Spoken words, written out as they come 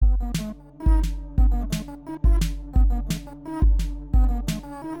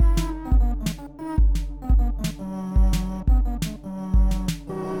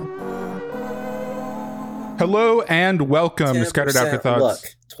Hello and welcome to Scattered 10% Afterthoughts. luck,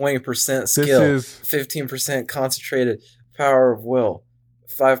 20% skill, This is 15% concentrated power of will,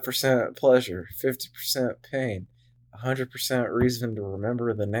 5% pleasure, 50% pain, 100% reason to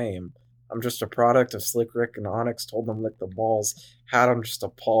remember the name. I'm just a product of Slick Rick and Onyx, told them lick the balls, had them just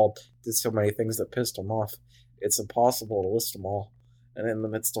appalled, did so many things that pissed them off. It's impossible to list them all. And in the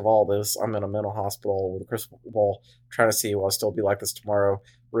midst of all this, I'm in a mental hospital with a crystal ball, trying to see will I still be like this tomorrow.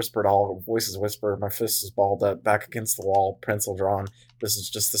 Whispered all, voices whisper, my fist is balled up, back against the wall, pencil drawn. This is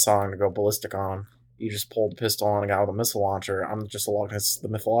just the song to go ballistic on. You just pulled the pistol on a guy with a missile launcher. I'm just a Loch Ness, the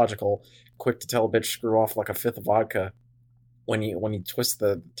mythological, quick to tell a bitch screw off like a fifth of vodka. When you twist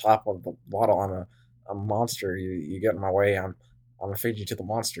the top of the bottle, I'm a monster. You get in my way. I'm gonna feed you to the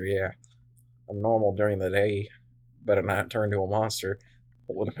monster. Yeah, I'm normal during the day, but at night turn into a monster.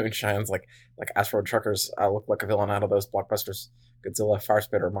 But when the moon shines like Astro Truckers, I look like a villain out of those blockbusters. Godzilla, fire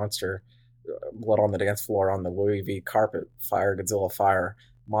spitter, monster, blood on the dance floor on the Louis V carpet, fire, Godzilla, fire,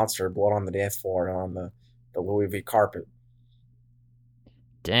 monster, blood on the dance floor on the Louis V carpet.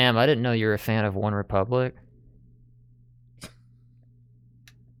 Damn, I didn't know you were a fan of One Republic.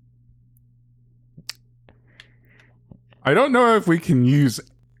 I don't know if we can use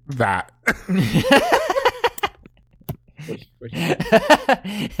that.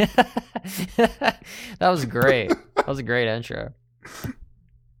 That was great. That was a great intro.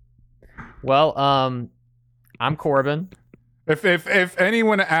 Well, I'm Corbin. If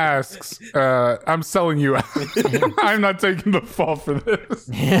anyone asks, I'm selling you out. I'm not taking the fall for this.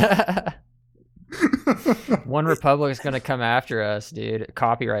 One Republic's gonna come after us, dude.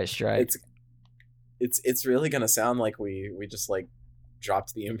 Copyright strike. It's really gonna sound like we just like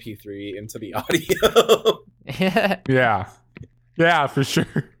dropped the MP3 into the audio. Yeah, for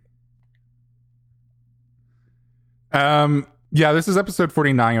sure. Yeah, this is episode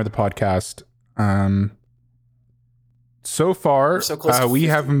 49 of the podcast. So far, so close to we 50.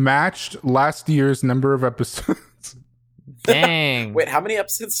 have matched last year's number of episodes. Dang. Wait, how many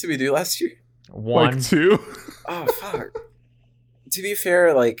episodes did we do last year? One. Like 2. Oh fuck. To be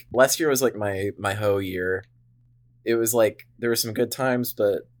fair, like last year was like my whole year. It was like there were some good times,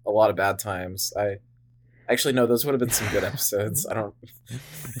 but a lot of bad times. Actually, no, those would have been some good episodes. I don't.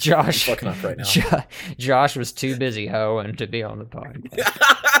 Josh. I'm fucking up right now. Josh was too busy hoeing to be on the podcast.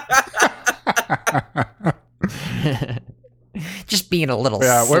 Just being a little.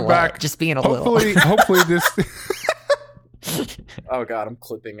 Yeah, we're slut. back. Just being a Hopefully this. Oh god, I'm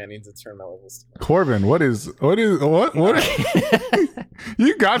clipping. I need to turn my levels down. Corbin, what?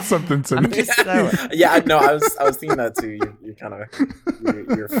 You got something to me. Yeah, no, I was thinking that too. You're kind of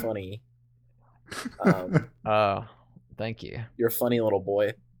you're funny. Oh, thank you. You're a funny little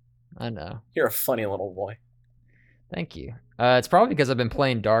boy. I know. You're a funny little boy. Thank you. It's probably because I've been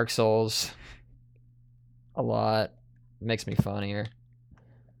playing Dark Souls a lot. It makes me funnier.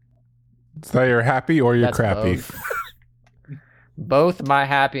 So you're happy or you're That's crappy? Both my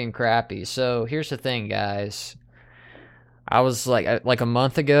happy and crappy. So here's the thing, guys. I was like a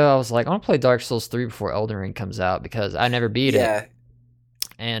month ago, I was like, I want to play Dark Souls 3 before Elden Ring comes out because I never beat it.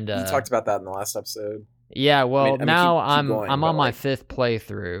 And you talked about that in the last episode. Yeah, well, now keep going, I'm on my like, 5th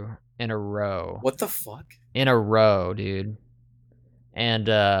playthrough in a row. What the fuck? In a row, dude. And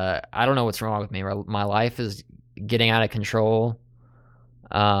I don't know what's wrong with me. My life is getting out of control.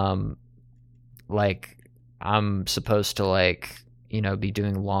 Like I'm supposed to like, be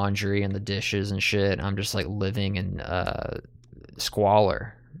doing laundry and the dishes and shit. I'm just like living in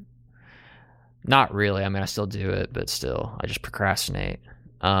squalor. Not really. I mean, I still do it, but still, I just procrastinate.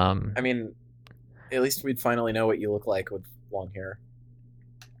 I mean, at least we'd finally know what you look like with long hair.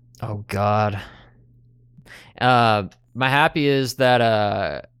 Oh God. My happy is that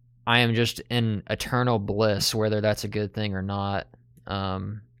I am just in eternal bliss, whether that's a good thing or not.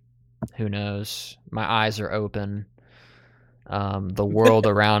 Who knows? My eyes are open. The world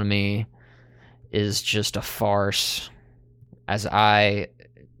around me is just a farce as I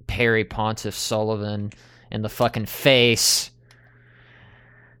parry Pontiff Sullivan in the fucking face.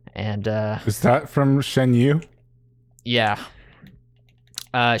 And is that from Shenmue? Yeah.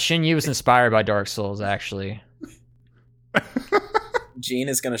 Shenmue was inspired by Dark Souls, actually. Gene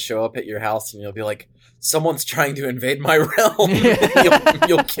is going to show up at your house and you'll be like, someone's trying to invade my realm.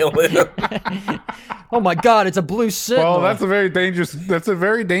 you'll kill him. Oh my god, it's a blue Sentinel. Well, that's a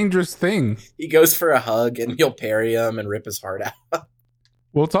very dangerous thing. He goes for a hug and you'll parry him and rip his heart out.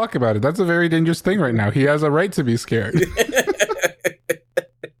 We'll talk about it. That's a very dangerous thing right now. He has a right to be scared.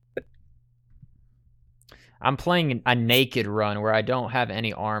 I'm playing a naked run where I don't have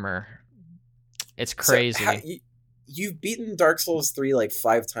any armor. It's crazy. So you've beaten Dark Souls 3 like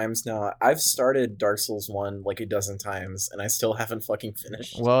 5 times now. I've started Dark Souls 1 like a dozen times, and I still haven't fucking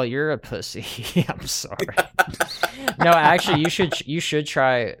finished. Well, you're a pussy. I'm sorry. No, actually, you should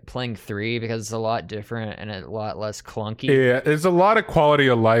try playing 3 because it's a lot different and a lot less clunky. Yeah, there's a lot of quality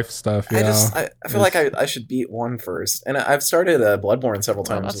of life stuff. Yeah. I feel like I should beat 1 first, and I've started Bloodborne several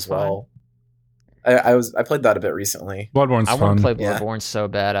times that's as well. I played that a bit recently. Bloodborne's I fun. want to play Yeah. Bloodborne so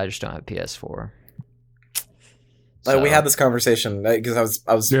bad. I just don't have PS4. We had this conversation because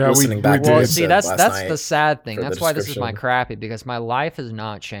I was Yeah, listening we back to did. Well, it see, that's last night. the sad thing. for the That's why this is my description. crappy, because my life has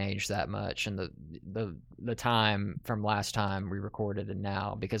not changed that much in the time from last time we recorded and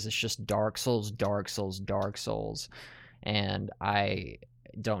now, because it's just Dark Souls, Dark Souls, Dark Souls, and I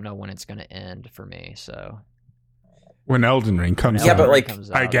don't know when it's going to end for me. So When Elden Ring comes Yeah, out. but, Elden Ring like,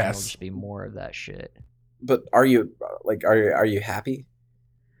 comes I out, and guess. it'll just be more of that shit. But are you happy?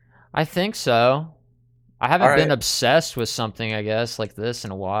 I think so. I haven't All been right. obsessed with something, I guess, like this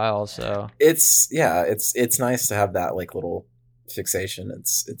in a while. So It's nice to have that like little fixation.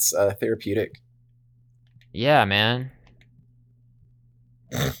 It's therapeutic. yeah, man.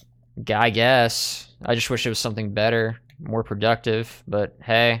 I guess. I just wish it was something better, more productive. But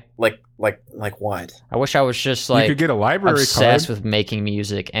hey, Like what? I wish I was just you like could get a library obsessed card. with making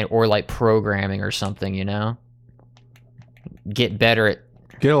music or like programming or something. You know, get better at.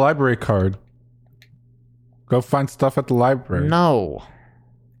 Get a library card. Go find stuff at the library. No,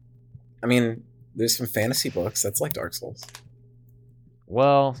 I mean, there's some fantasy books. That's like Dark Souls.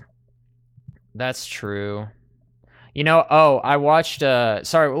 well, that's true. You know, I watched.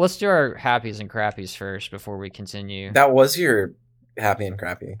 Sorry, let's do our happies and crappies first before we continue. That was your happy and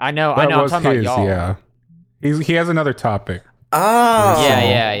crappy. I know. That I'm was talking his, about y'all. yeah. He has another topic. Oh,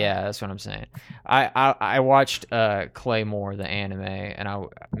 Yeah. That's what I'm saying. I watched Claymore the anime, and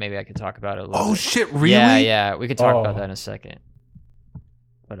maybe I could talk about it a little. Oh bit. shit! Really? Yeah. We could talk about Oh. that in a second.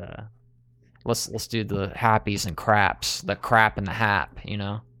 But let's do the happies and craps, the crap and the hap. You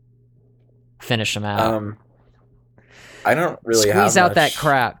know, finish them out. I don't really Squeeze have out that much.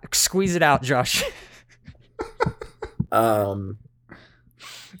 crap. Squeeze it out, Josh. I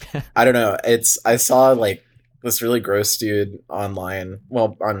don't know. I saw like this really gross dude online.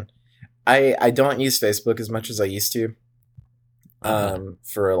 Well, I don't use Facebook as much as I used to.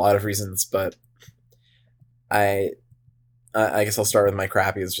 For a lot of reasons, but I guess I'll start with my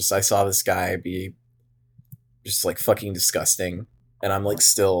crappy. It's just I saw this guy be just like fucking disgusting, and I'm like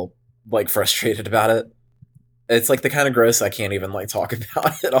still like frustrated about it. It's like the kind of gross I can't even like talk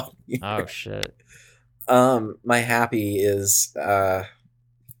about it all. Oh shit. My happy is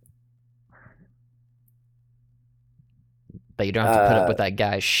That you don't have to put up with that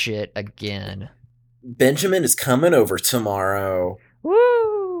guy's shit again. Benjamin is coming over tomorrow,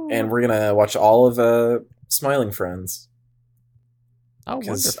 Woo! and we're gonna watch all of Smiling Friends Oh,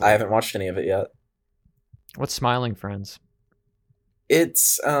 because wonderful. I haven't watched any of it yet. What's Smiling Friends?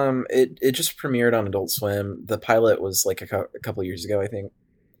 It's it just premiered on Adult Swim. The pilot was like a couple years ago, I think.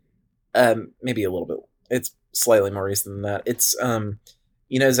 Maybe a little bit. It's slightly more recent than that. It's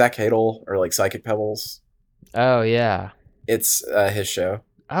you know Zach Hadel or like Psychic Pebbles. Oh yeah. It's his show.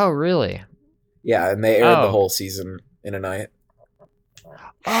 Oh really? Yeah, and they aired the Oh. whole season in a night.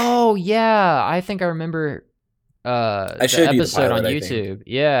 Oh yeah. I think I remember I showed the you the episode on pilot, I think. YouTube.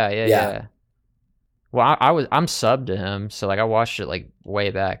 Yeah. Well, I'm subbed to him, so like I watched it like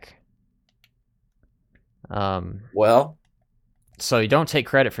way back. Well, So you don't take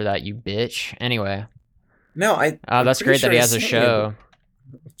credit for that, you bitch. Anyway, no, I'm that's pretty great that he sure I has a sent you. show.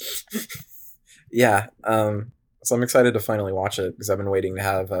 Yeah. So I'm excited to finally watch it because I've been waiting to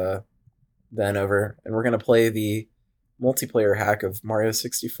have Ben over, and we're gonna play the multiplayer hack of Mario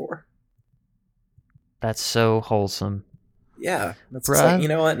 64. That's so wholesome. Yeah, that's Bruh. like, you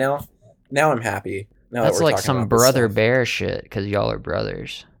know what? Now I'm happy. Now That's that we're like talking some about this brother stuff. bear shit because y'all are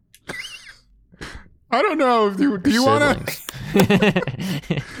brothers. I don't know. Do you want to?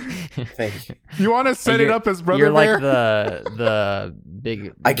 Thank you. You want to set it You're- up as brother You're bear? like the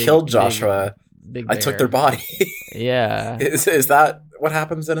big. I killed Joshua. Big I took their bear. body. Yeah. Is that what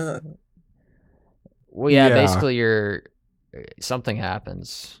happens in it? Well, yeah. Yeah. Basically, something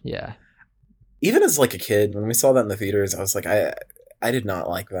happens. Yeah. Even as like a kid, when we saw that in the theaters, I was like, I did not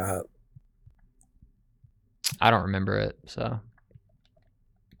like that. I don't remember it, so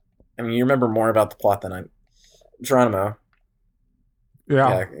I mean, you remember more about the plot than I. Geronimo.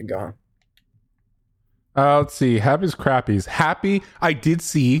 yeah. Yeah, go on. Let's see. Happy's crappies. Happy. I did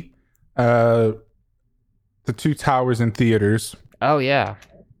see the Two Towers in theaters. oh yeah.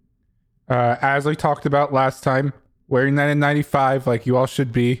 As I talked about last time, wearing that in '95, like you all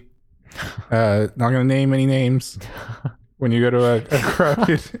should be. Not gonna name any names. When you go to a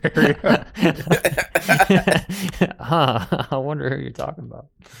crowded area, I wonder who you're talking about.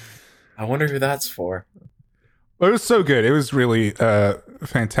 I wonder who that's for. it was so good. It was really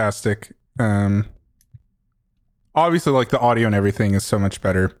fantastic. Obviously, like the audio and everything is so much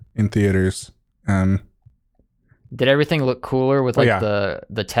better in theaters. Did everything look cooler with like yeah.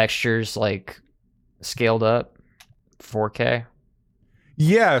 the textures like scaled up 4K?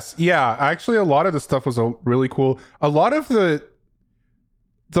 Yes, yeah. Actually, a lot of the stuff was really cool. A lot of the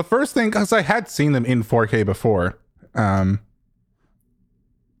first thing, because I had seen them in 4K before,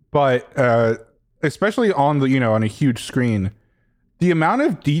 but especially on the on a huge screen, the amount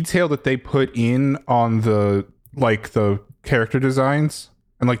of detail that they put in on the character designs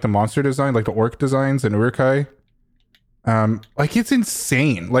and like the monster design, like the orc designs and Urukai, like it's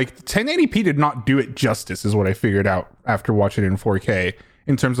insane. Like 1080p did not do it justice, is what I figured out after watching it in 4K.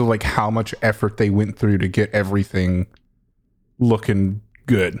 In terms of like how much effort they went through to get everything looking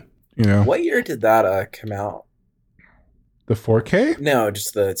good, What year did that come out? The 4K? No,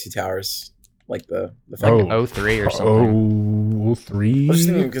 just the Two Towers, like the Like 03 or something. Oh, 03? I was just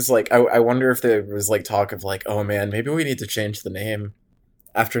thinking because like I wonder if there was like talk of like, oh man, maybe we need to change the name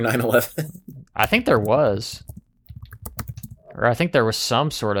after 9/11. I think there was, or I think there was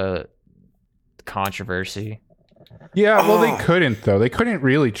some sort of controversy. Yeah, well, they couldn't though. They couldn't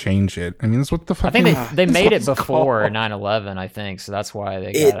really change it. I mean, that's what the fuck. I think they made it what's before called. 9/11. I think so. That's why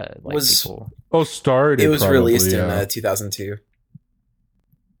they It got it. Like was- people. Oh, started. It was probably, released yeah. in 2002.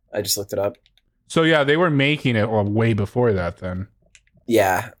 I just looked it up. So yeah, they were making it way before that. Then.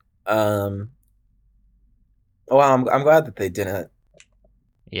 Yeah. Well, I'm glad that they didn't.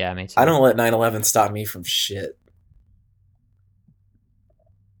 Yeah, me too. I don't let 9/11 stop me from shit.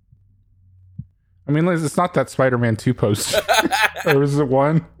 I mean, it's not that Spider-Man 2 poster. Or was it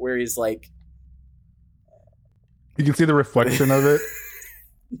one? Where he's like, You can see the reflection of it.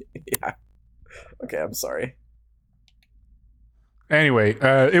 yeah. Okay, I'm sorry. Anyway,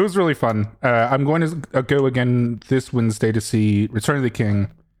 it was really fun. I'm going to go again this Wednesday to see Return of the King.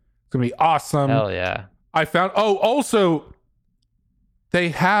 It's gonna be awesome. Hell yeah. I found. Oh, also, they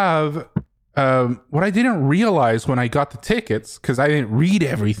have what I didn't realize when I got the tickets, because I didn't read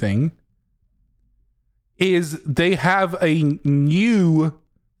everything, is they have a new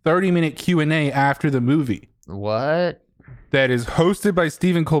 30-minute Q&A after the movie What? that is hosted by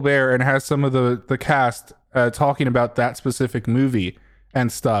Stephen Colbert and has some of the cast talking about that specific movie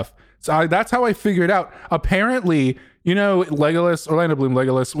and stuff. So that's how I figured out. Apparently, Legolas, Orlando Bloom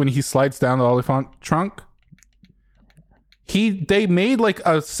Legolas, when he slides down the Oliphant trunk, they made like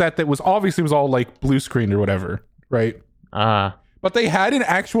a set that was all like blue screened or whatever, right? But they had an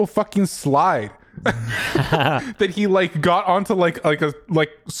actual fucking slide that he like got onto like a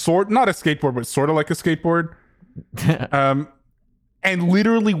sort, not a skateboard, but sort of like a skateboard. And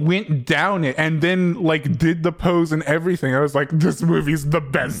literally went down it and then like did the pose and everything. I was like, this movie's the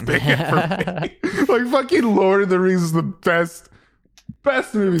best thing ever made. Like fucking Lord of the Rings is the best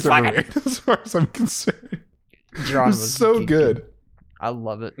movies ever made, as far as I'm concerned. John It's was so geeky. good. I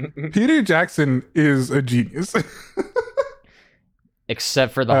love it. Peter Jackson is a genius.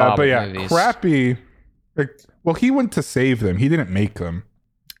 Except for the Hobbit but yeah, movies. crappy. Well, he went to save them. He didn't make them.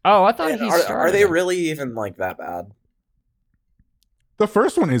 Oh, I thought And he are started they it. really even like that bad? The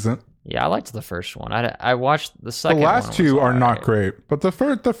first one isn't. Yeah, I liked the first one. I watched the second The one. last was two are not alright. great, but the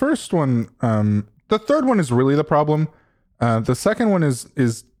first one, the third one is really the problem. The second one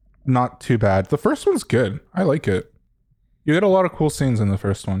is not too bad. The first one's good. I like it. You get a lot of cool scenes in the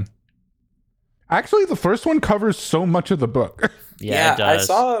first one. Actually, the first one covers so much of the book. Yeah, it I does.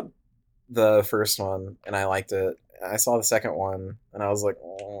 saw the first one and I liked it. I saw the second one and I was like,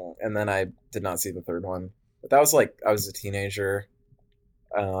 oh, and then I did not see the third one. But that was like I was a teenager.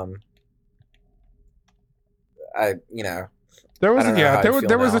 I There was I don't know how I feel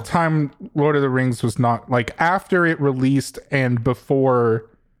there was a now. time Lord of the Rings was not like after it released and before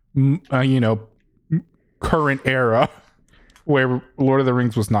current era where Lord of the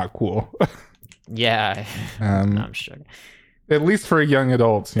Rings was not cool. Yeah. Um, No, I'm sure. At least for young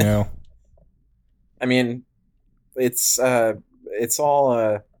adults, I mean, it's all.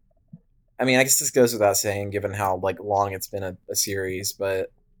 I mean, I guess this goes without saying, given how like long it's been a series,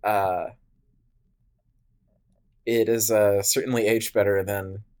 but it is certainly aged better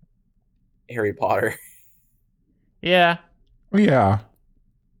than Harry Potter. Yeah. Yeah.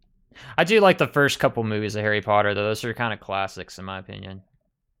 I do like the first couple movies of Harry Potter, though. Those are kind of classics, in my opinion.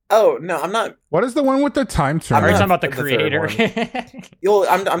 Oh no, I'm not. What is the one with the time Are you turner? talking about the the third creator?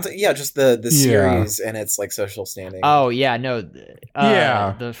 Yeah, just the Yeah. series and its like social standing. Oh yeah, no.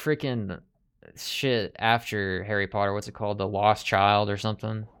 Yeah. The freaking shit after Harry Potter. What's it called? The Lost Child or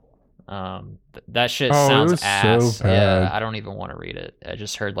something. That shit Oh, it sounds was so ass. bad. Yeah, I don't even want to read it. I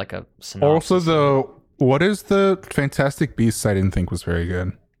just heard like a synopsis. Also, what is the Fantastic Beasts? I didn't think was very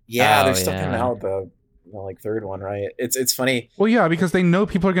good. yeah, Oh, they're still yeah. coming out with the like third one, right? It's funny. Well, yeah, because they know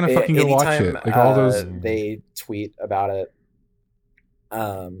people are gonna fucking go watch it. Anytime, Like all those. they tweet about it.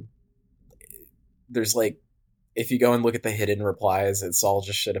 There's like, if you go and look at the hidden replies, it's all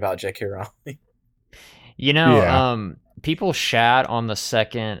just shit about J.K. Rowling. You know, Yeah. People shat on the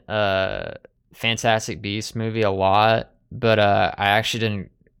second Fantastic Beasts movie a lot, but I actually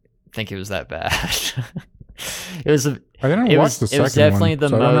didn't think it was that bad. It was I didn't it watch was the it second was definitely one, the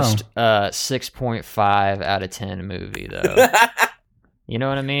so I don't know. most 6.5 out of 10 movie though. You know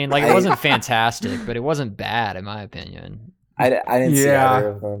what I mean? Like it wasn't fantastic, but it wasn't bad in my opinion. I didn't see Yeah. either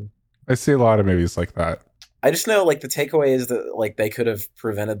of them. I see a lot of movies like that. I just know like the takeaway is that like they could have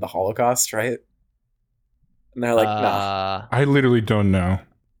prevented the Holocaust, right? And they're like, nah. I literally don't know.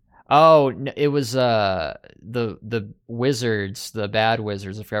 It was the wizards, the bad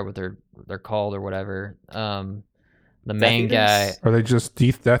wizards. I forgot what they're called or whatever. The main Eaters? guy, Are they just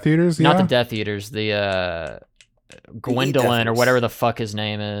Death Eaters? not Yeah. the Death Eaters, the Death Gwendolyn or Eaters. whatever the fuck his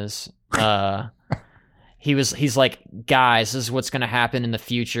name is. He's like, guys, this is what's gonna happen in the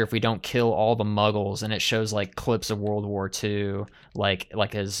future if we don't kill all the Muggles, and it shows like clips of World War II, like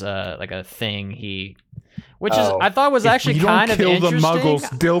as like a thing which is Oh. I thought was If actually you kind don't of kill the interesting.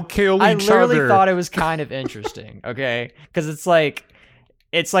 Muggles, they'll kill I each literally other. thought it was kind of interesting, okay? Because it's like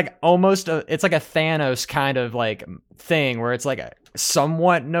almost it's like a Thanos kind of like thing where it's like a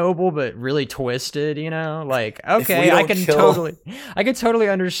somewhat noble but really twisted, you know? Like, okay, I don't can kill- totally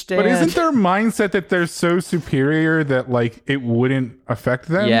understand. But isn't their mindset that they're so superior that like it wouldn't affect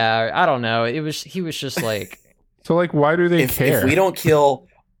them? Yeah, I don't know. He was just like So like, why do they if care? we don't kill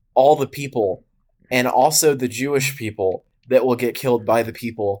all the people and also the Jewish people that will get killed by the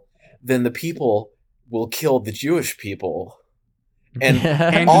people, then the people will kill the Jewish people. And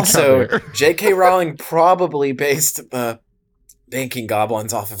And each also, other. J.K. Rowling probably based the banking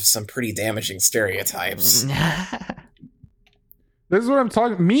goblins off of some pretty damaging stereotypes. This is what I'm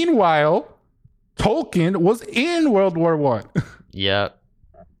talking. Meanwhile, Tolkien was in World War One. Yep.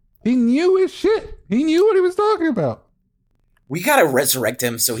 He knew his shit. He knew what he was talking about. We gotta resurrect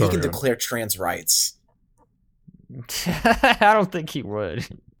him so he Sorry. can declare trans rights. I don't think he would.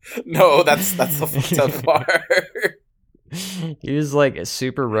 No, that's the fucked up part. He was like a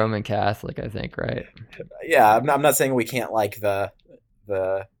super Roman Catholic, I think, right? Yeah, I'm not saying we can't like the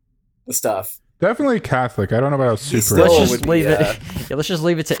stuff. Definitely Catholic. I don't know about how He super. still Let's would just be, leave it. Yeah, let's just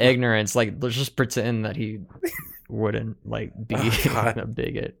leave it to ignorance. Like, let's just pretend that he wouldn't like be Oh, God. a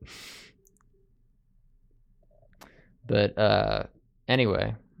bigot. But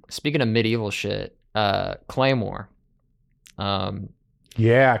anyway, speaking of medieval shit, Claymore.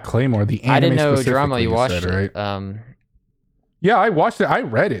 Yeah, Claymore. The anime I didn't know specifically, drama. You watched said, it, right? Yeah, I watched it. I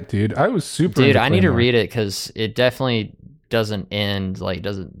read it, dude. I was super. dude. into I need to Claymore. read it because it definitely doesn't end. Like,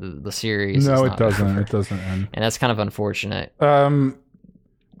 doesn't the series? No, is it not doesn't. over. It doesn't end. And that's kind of unfortunate.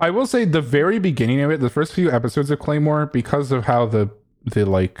 I will say the very beginning of it, the first few episodes of Claymore, because of how the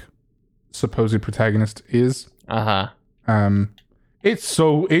like supposed protagonist is, it's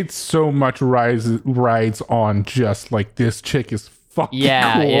so much rides on just like this chick is fucking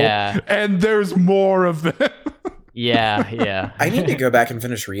Yeah, cool, yeah. and there's more of them. Yeah. I need to go back and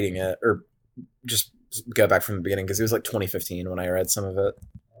finish reading it, or just go back from the beginning, because it was like 2015 when I read some of it.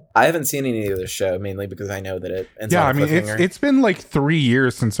 I haven't seen any of the show, mainly because I know that it ends Yeah, on I a mean cliffhanger. it's been like 3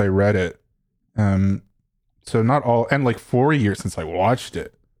 years since I read it, so not all, and like 4 years since I watched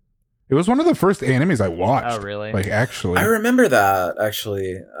it. It was one of the first animes I watched. Oh, really? Like actually, I remember that,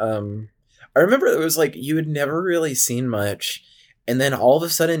 actually. I remember it was like you had never really seen much, and then all of a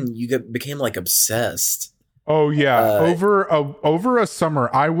sudden you became like obsessed. oh yeah, over a summer,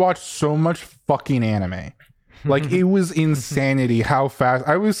 I watched so much fucking anime. Like it was insanity how fast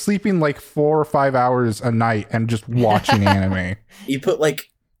I was sleeping, like 4 or 5 hours a night and just watching anime. You put like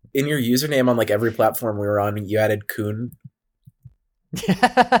in your username on like every platform we were on, you added Kun.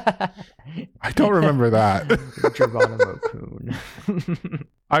 I don't remember that. Geronimo-kun.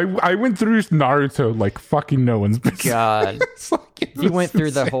 I went through Naruto like fucking no one's business. God. It's like, it If you was went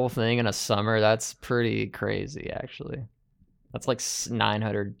through the insane. whole thing in a summer, that's pretty crazy, actually. That's like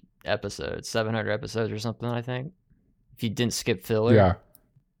 900 episodes, 700 episodes or something, I think. If you didn't skip filler. Yeah.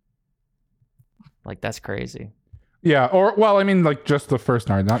 Like, that's crazy. Yeah, or well, I mean, like just the first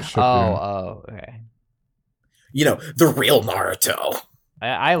Naruto, not Shippuden. Okay. You know, the real Naruto.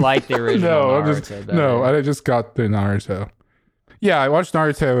 I like the original Naruto better. I just got the Naruto. Yeah, I watched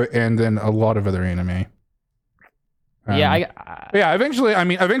Naruto and then a lot of other anime. Yeah,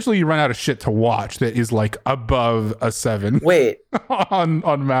 eventually you run out of shit to watch that is like above a 7 Wait,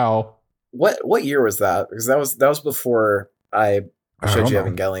 on Mal. what year was that? Because that was before I showed you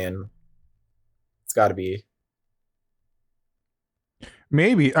don't know. Evangelion. It's got to be.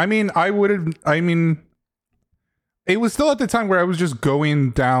 Maybe. It was still at the time where I was just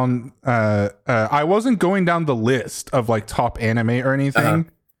going down I wasn't going down the list of like top anime or anything. Uh-huh.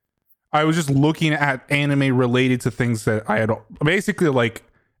 I was just looking at anime related to things that I had basically like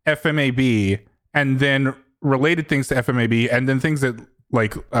FMAB and then related things to FMAB and then things that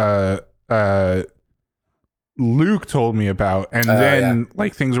like Luke told me about and then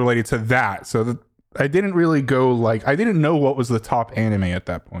like things related to that. So that I didn't really go like I didn't know what was the top anime at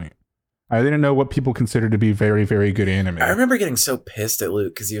that point. I didn't know what people consider to be very, very good anime. I remember getting so pissed at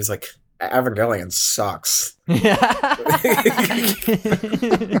Luke because he was like, Evangelion sucks. And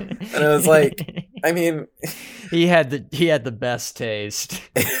I was like, I mean, he had the best taste.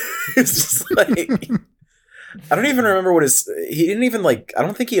 it's just like I don't even remember he didn't even like I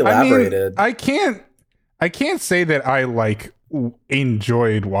don't think he elaborated. I can't say that I like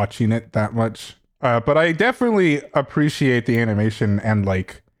enjoyed watching it that much. But I definitely appreciate the animation and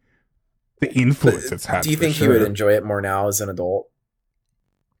like the influence it's had. Do you think you would enjoy it more now as an adult?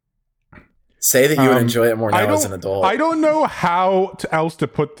 Say that you would enjoy it more now as an adult. I don't know how else to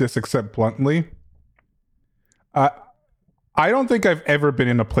put this except bluntly. I don't think I've ever been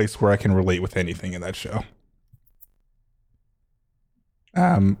in a place where I can relate with anything in that show.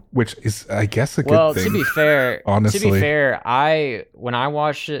 Which is, I guess, a good thing. Well, to be fair, honestly, when I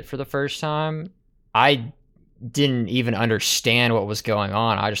watched it for the first time, I didn't even understand what was going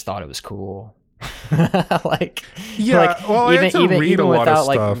on. I just thought it was cool. Like, yeah. Well, I had to read a lot without of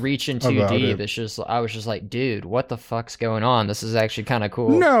stuff like reaching too deep, I was just like, dude, what the fuck's going on? This is actually kind of cool.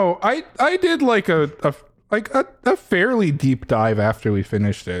 No, I did like a fairly deep dive after we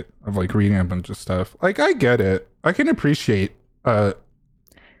finished it of like reading a bunch of stuff. Like, I get it. I can appreciate a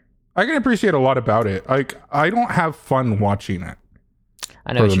lot about it. Like, I don't have fun watching it.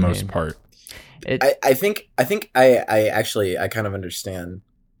 I know for what the you most mean. part. I think I kind of understand.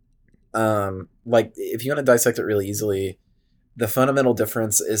 Like if you want to dissect it really easily, the fundamental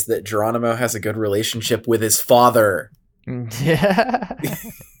difference is that Geronimo has a good relationship with his father.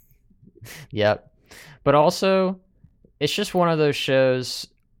 Yep. But also, it's just one of those shows,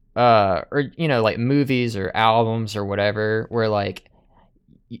 or you know, like movies or albums or whatever, where like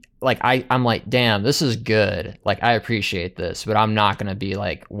I'm like, damn, this is good. Like, I appreciate this, but I'm not gonna be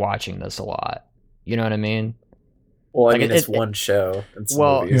like watching this a lot. You know what I mean? Well, I like, mean, it's one show. It's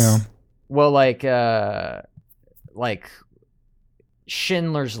movies. Yeah. Well, like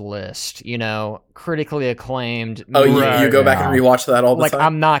Schindler's List, you know, critically acclaimed. Oh, movie. you go back and rewatch that all the like, time?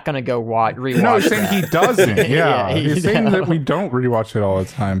 I'm not gonna go rewatch. No, he's saying that. he doesn't. Yeah, he's saying know. that we don't rewatch it all the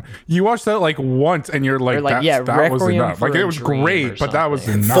time. You watch that like once, and you're like, that was Requiem enough. for Like, a it was Dream great, or but that was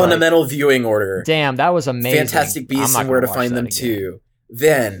something. enough. Fundamental viewing order. Damn, that was amazing. Fantastic Beasts and Where to Find Them again. Too.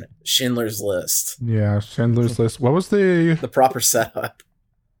 Then Schindler's List. Yeah, Schindler's List. What was the proper setup?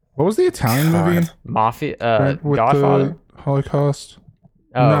 What was the Italian God. movie? Mafia, With Godfather. the Holocaust?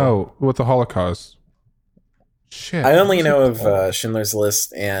 Oh. No, with the Holocaust. Shit. I only what was know it called? of Schindler's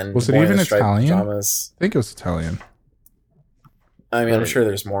List and Was it Boy in even the Striped Italian? Pajamas. I think it was Italian. I mean, I'm But- sure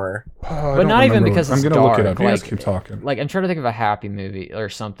there's more. Oh, I But don't not even remember. because it's I'm gonna look it dark, up. You guys like- keep talking. Like, I'm trying to think of a happy movie or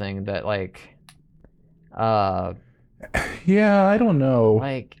something that Yeah, I don't know.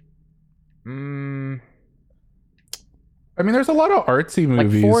 I mean, there's a lot of artsy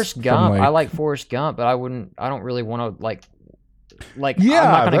movies. Forrest from, Gump. I like Forrest Gump, but I don't really want to like Yeah,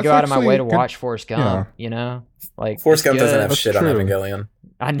 I'm not going to that's go out of my actually way to good- watch Forrest Gump, you know? Like, Forrest it's Gump doesn't good. have That's shit on true. Evangelion.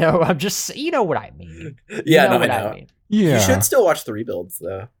 I know, I'm just, you know what I mean. Yeah, You know no, I what know. mean. Yeah. You should still watch the rebuilds,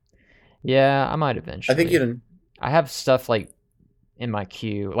 though. Yeah, I might eventually. I think you'd. I have stuff like in my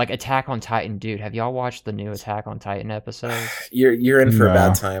queue, like Attack on Titan. Dude, have y'all watched the new Attack on Titan episodes? You're in for a No.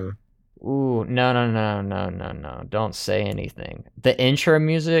 bad time. Ooh, no. Don't say anything. The intro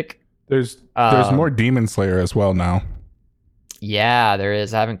music, There's Um, more Demon Slayer as well now. yeah, there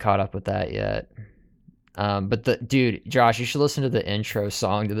is. I haven't caught up with that yet. But dude, Josh, you should listen to the intro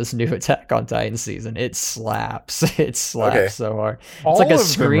song to this new Attack on Titan season. It slaps. It slaps Okay. so hard. All It's like a of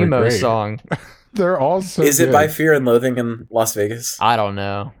them are screamo great. song. They're all so Is it good. by Fear and Loathing in Las Vegas? I don't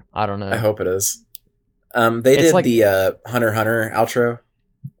know. I hope it is. They It's did like- the Hunter x Hunter outro,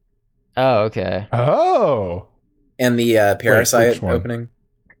 Oh, okay. Oh. And the Parasite which one? opening.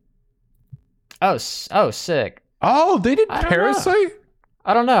 Oh, sick. Oh, they did I don't know. Parasite?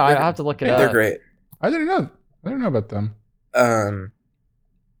 I don't know. I have to look it up. They're great. I didn't know about them.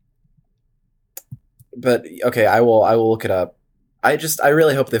 But okay, I will look it up. I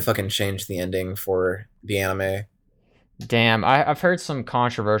really hope they fucking change the ending for the anime. Damn, I've heard some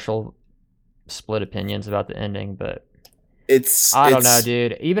controversial split opinions about the ending, but I don't know,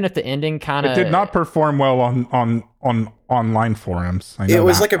 dude. Even if the ending kind of It did not perform well on online forums. I know It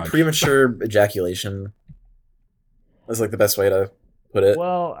was that like a much. premature ejaculation. That's like the best way to put it.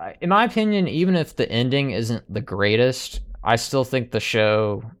 Well, in my opinion, even if the ending isn't the greatest, I still think the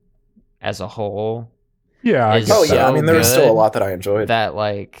show as a whole Yeah. I is guess Oh so. yeah, I mean there was good still a lot that I enjoyed that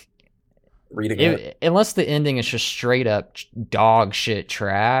like reading it. unless the ending is just straight up dog shit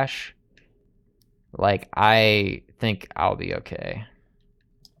trash, like I think I'll be okay.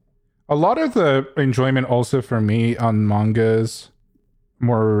 A lot of the enjoyment also for me on mangas,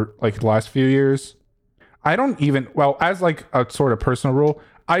 more like the last few years, I don't even, well, as like a sort of personal rule,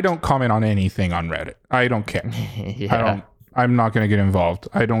 I don't comment on anything on Reddit. I don't care. Yeah. I'm not going to get involved.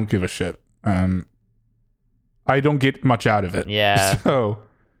 I don't give a shit. I don't get much out of it. Yeah. So,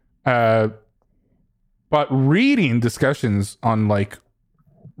 but reading discussions on like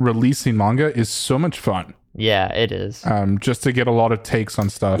releasing manga is so much fun. Yeah, it is. Just to get a lot of takes on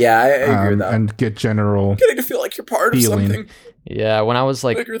stuff. Yeah, I agree with that. And get general. Getting to feel like you're part feeling. of something Yeah, when I was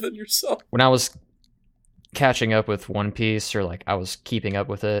like bigger than yourself. when I was catching up with One Piece, or like I was keeping up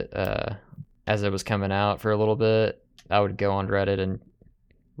with it as it was coming out for a little bit, I would go on Reddit and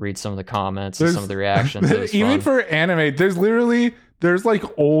read some of the comments and some of the reactions. It was Even fun. for anime, there's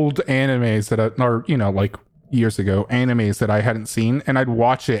like old animes that are, you know, like years ago, animes that I hadn't seen, and I'd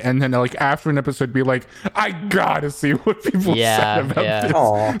watch it, and then like after an episode be like, I gotta see what people Yeah, said about yeah. this.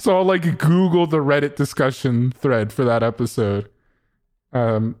 Aw. So I'll like Google the Reddit discussion thread for that episode.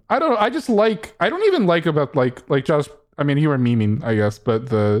 I don't even like about like Josh, I mean, you were memeing, I guess,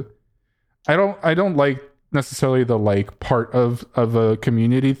 but I don't like necessarily the like part of a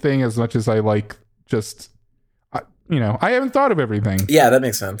community thing as much as I like just I haven't thought of everything. Yeah, that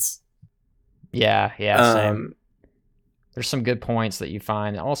makes sense. Yeah, same. Um, There's some good points that you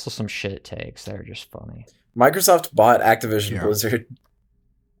find, and also some shit takes that are just funny. Microsoft bought Activision Yeah. Blizzard.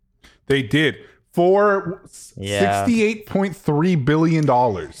 They did for Yeah. $68.3 billion,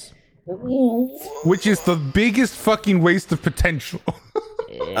 which is the biggest fucking waste of potential.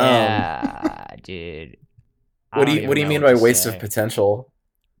 Yeah, dude. I What do don't you even mean know by what to waste say. of potential?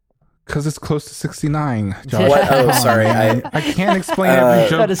 Because it's close to 69. Josh. What? Oh, sorry. I can't explain Uh, every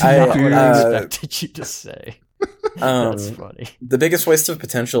joke. That is I- not what I uh, expected you to say. That's funny. The biggest waste of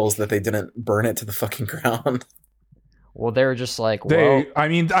potential is that they didn't burn it to the fucking ground. Well, they were just like, well,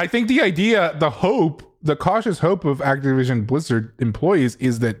 I think the idea, the cautious hope of Activision Blizzard employees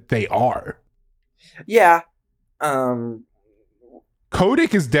is that they are. Yeah.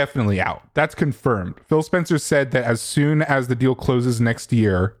 Kotick is definitely out. That's confirmed. Phil Spencer said that as soon as the deal closes next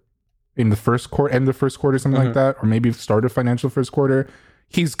year, in the first quarter, end of first quarter, something like that, or maybe start of financial first quarter,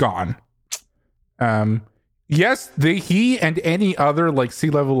 he's gone. Yes, he and any other like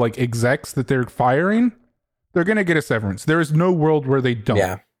C-level like execs that they're firing, they're gonna get a severance. There is no world where they don't.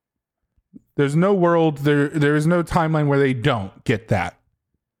 Yeah. There's no world there is no timeline where they don't get that.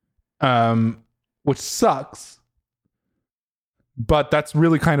 Which sucks. But that's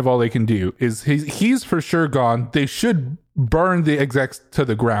really kind of all they can do. Is he's for sure gone. They should burn the execs to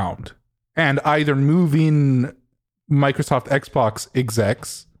the ground and either move in Microsoft Xbox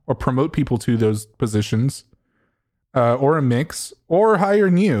execs or promote people to those positions, or a mix, or hire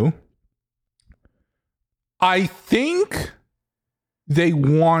new. I think they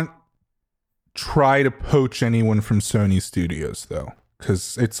won't try to poach anyone from Sony Studios though,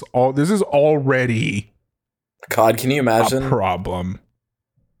 because this is already God, can you a imagine? problem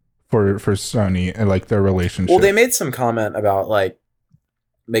for Sony and like their relationship. Well, they made some comment about like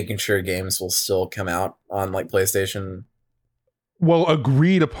making sure games will still come out on like PlayStation. Well,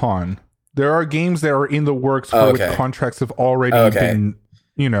 agreed upon. There are games that are in the works for Okay. which contracts have already been,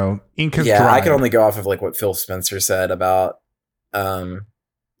 ink is Yeah, dry. I can only go off of like what Phil Spencer said about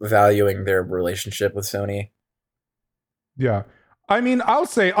valuing their relationship with Sony. Yeah. I mean, I'll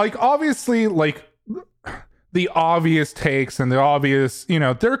say, like, obviously, like, the obvious takes and the obvious,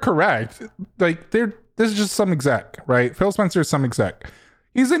 they're correct. Like, this is just some exec, right? Phil Spencer is some exec.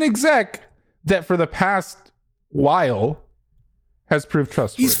 He's an exec that for the past while has proved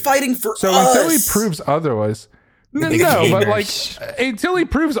trustworthy. He's fighting for So us. until he proves otherwise, no, but like until he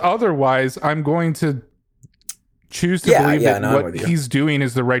proves otherwise, I'm going to choose to Yeah, believe yeah, that no, I'm what with you. he's doing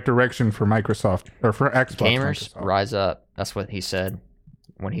is the right direction for Microsoft or for Xbox. Gamers, Microsoft. rise up. That's what he said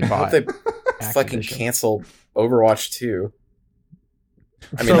when he I hope bought they fucking Activision. cancel Overwatch 2.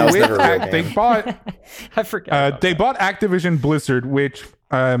 I mean, So that was with never a real that, they game. bought I forgot. about they that. bought Activision Blizzard, which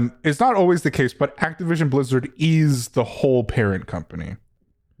is not always the case, but Activision Blizzard is the whole parent company.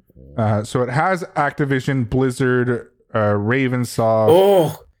 So it has Activision Blizzard, Ravensoft,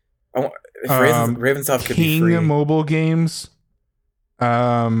 Oh, if Ravensoft could be King free. Mobile Games.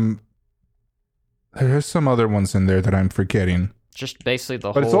 There's some other ones in there that I'm forgetting, Just basically the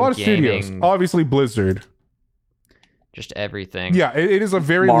but whole it's a lot of studios. gaming, Obviously, Blizzard. just everything. Yeah, it is a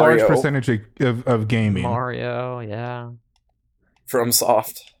very Mario. large percentage of gaming. Mario, yeah. From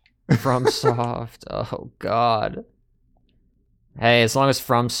Soft. FromSoft. Oh God. Hey, as long as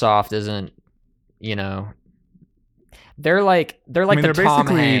FromSoft isn't, they're like I mean, the Tom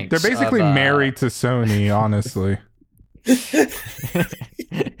Hanks. they're basically of, married to Sony, honestly.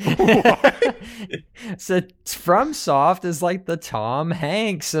 So FromSoft is like the Tom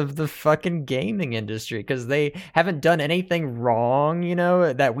Hanks of the fucking gaming industry because they haven't done anything wrong,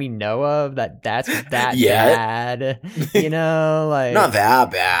 that we know of. That's that Yet. bad, like Not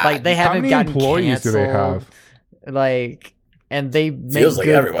that bad. like they How haven't many gotten employees do they canceled, have? like, and they make Feels like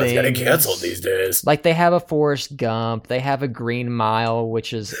good everyone's getting things. canceled these days. Like they have a Forrest Gump, they have a Green Mile,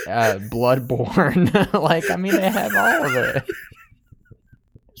 which is Bloodborne. Like, I mean, they have all of it.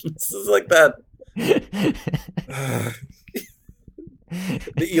 This is like that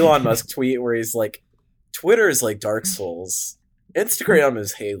the Elon Musk tweet where he's like, Twitter is like Dark Souls. Instagram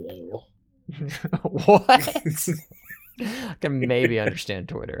is Halo. What? I can maybe understand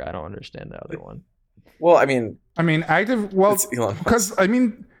Twitter. I don't understand the other one. Well, I mean, it's Elon Musk. because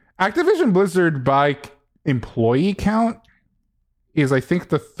Activision Blizzard by employee count is, I think,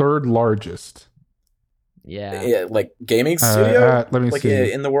 the third largest. Yeah. Yeah, like gaming studio, let me like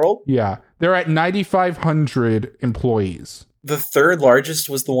see. in the world. Yeah, they're at 9,500 employees. The third largest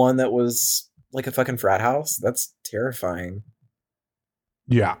was the one that was like a fucking frat house. That's terrifying.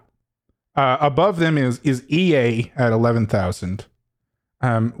 Yeah. Above them is EA at 11,000,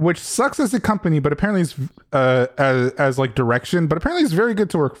 which sucks as a company, but apparently is as like direction, but apparently it's very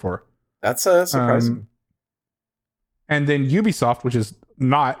good to work for. That's surprising. And then Ubisoft, which is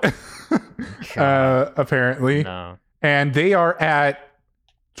not apparently, No. and they are at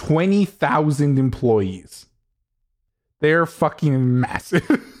 20,000 employees. They're fucking massive.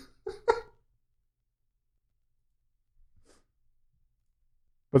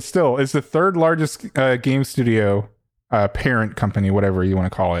 But still, it's the third largest game studio, parent company, whatever you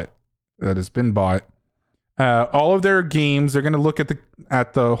want to call it, that has been bought. All of their games, they're going to look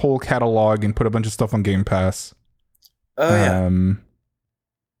at the whole catalog and put a bunch of stuff on Game Pass. Oh yeah.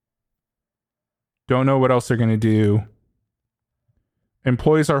 Don't know what else they're going to do.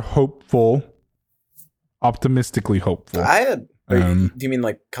 Employees are hopeful, optimistically hopeful. Do you mean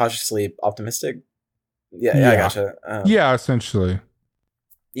like cautiously optimistic? Yeah, I Yeah. gotcha. Yeah, essentially.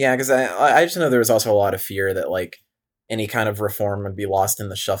 Yeah, because I just know there was also a lot of fear that like any kind of reform would be lost in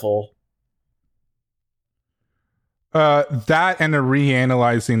the shuffle. That and a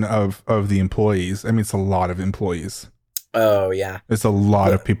reanalyzing of the employees. I mean, it's a lot of employees. Oh yeah, It's a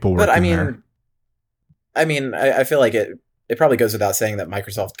lot of people working but there. I feel like it probably goes without saying that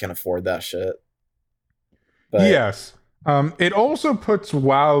Microsoft can afford that shit. But Yes. It also puts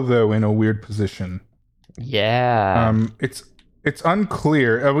WoW though in a weird position. Yeah. It's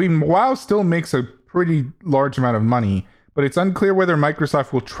unclear. I mean, WoW still makes a pretty large amount of money, but it's unclear whether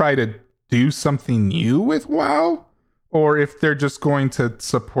Microsoft will try to do something new with WoW, or if they're just going to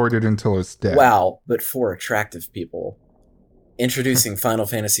support it until it's dead. wow, but for attractive people, introducing Final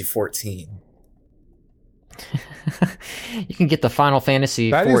Fantasy 14. You can get the Final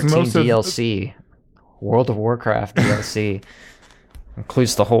Fantasy That is 14 most of- DLC. World of Warcraft DLC.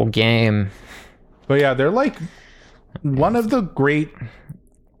 Includes the whole game. But yeah, they're like one of the great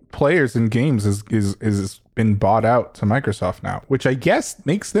players in games is been bought out to Microsoft now, which I guess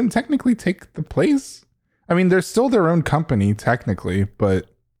makes them technically take the place. I mean, they're still their own company technically, but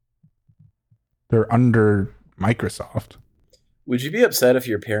they're under Microsoft. Would you be upset if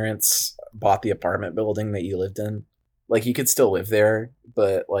your parents bought the apartment building that you lived in? Like, you could still live there,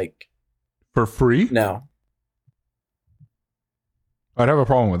 but like, For free? no. I'd have a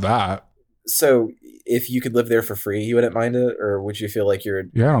problem with that. So, if you could live there for free, you wouldn't mind it, or would you feel like Yeah,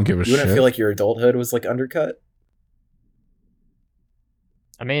 I don't give a you shit. wouldn't feel like your adulthood was like undercut?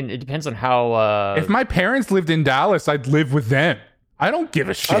 I mean, it depends on how. If my parents lived in Dallas, I'd live with them. I don't give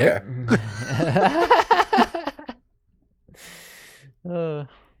a shit. Okay.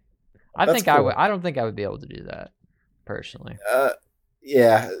 I That's think I cool. would. I don't think I would be able to do that. personally.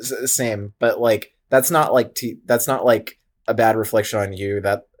 Yeah, same. But like, that's not like a bad reflection on you.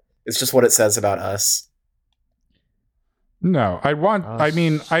 That it's just what it says about us. No, I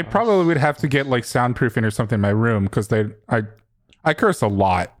probably would have to get like soundproofing or something in my room because I curse a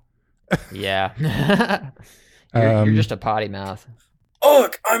lot. Yeah. You're just a potty mouth.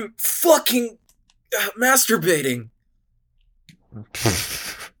 Ugh, I'm fucking masturbating.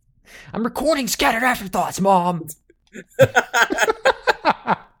 I'm recording scattered afterthoughts, Mom.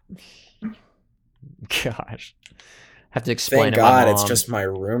 Gosh. Have to explain Thank to my God mom. it's just my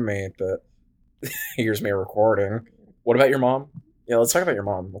roommate that hears me recording. What about your mom? Yeah, let's talk about your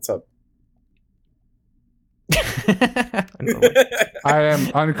mom. What's up? I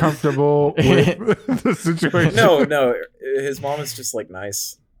am uncomfortable with the situation. No, his mom is just like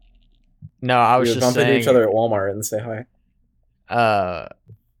nice. No, I was We just bump into saying. each other at Walmart and say hi. I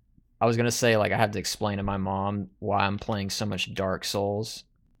was gonna say like I have to explain to my mom why I'm playing so much Dark Souls.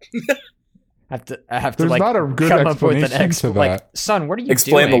 I have to There's like not a good come up with an explanation to like, that. son, what are you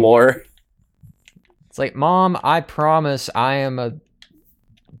Explain doing? the lore. It's like, Mom, I promise I am a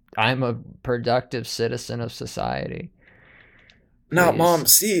productive citizen of society. No, Please. Mom,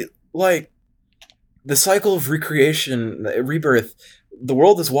 see, like, the cycle of rebirth, the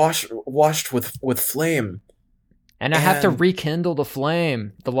world is washed with flame. And I have to rekindle the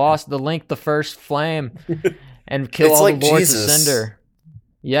flame, the first flame, and kill It's all like the Lords Jesus. of Cinder.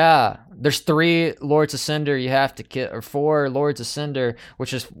 Yeah, there's 3 Lords of Cinder you have to kill, or 4 Lords of Cinder,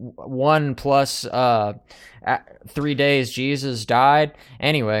 which is 1 plus 3 days Jesus died.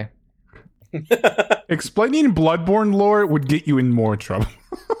 Anyway, Explaining Bloodborne lore would get you in more trouble.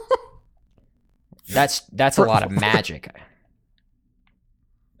 that's a lot of magic.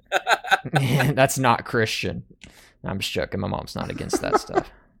 That's not Christian. I'm just joking. My mom's not against that stuff.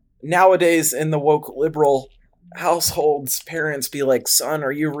 Nowadays, in the woke liberal households, parents be like, "Son,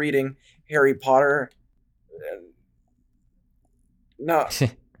 are you reading Harry Potter?" No,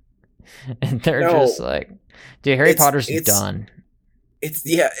 And they're No. just like, dude, Harry Potter's done.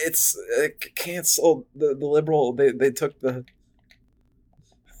 it's canceled. The liberal they took the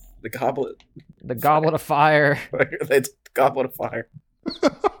goblet. The Goblet of Fire. They took the goblet of fire.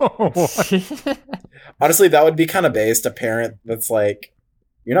 What? Honestly, that would be kind of based. A parent that's like,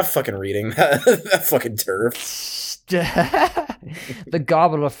 "You're not fucking reading that fucking turf." The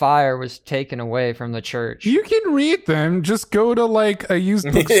Goblet of Fire was taken away from the church. You can read them. Just go to like a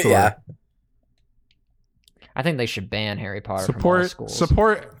used bookstore. Yeah. I think they should ban Harry Potter from all schools.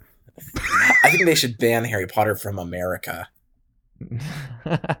 Support. I think they should ban Harry Potter from America.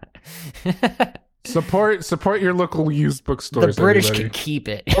 Support your local used bookstores. The British everybody. can keep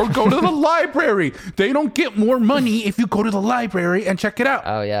it. Or go to the library. They don't get more money if you go to the library and check it out.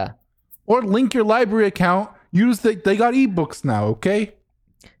 Oh yeah. Or link your library account. They got ebooks now, okay?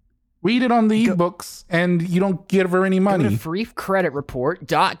 Read it on the ebooks and you don't give her any Go money. to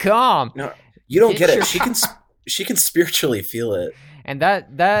freecreditreport.com. No, you don't get Get it. She can spiritually feel it. And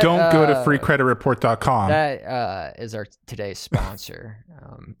that Don't go to freecreditreport.com. That is our today's sponsor.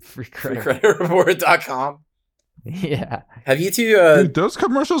 Free credit. Freecreditreport.com. Yeah. Have you two Dude, those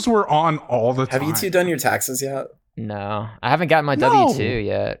commercials were on all the time. have you two done your taxes yet? No, I haven't gotten my No. W-2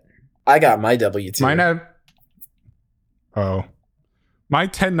 yet. I got my W-2. Mine have. Oh. My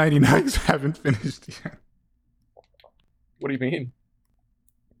 1099s haven't finished yet. What do you mean?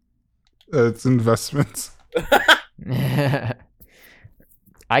 It's investments.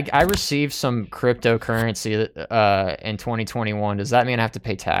 I received some cryptocurrency in 2021. Does that mean I have to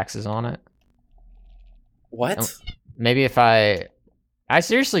pay taxes on it? What? Maybe if I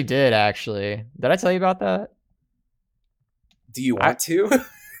seriously did, actually. Did I tell you about that? Do you want to?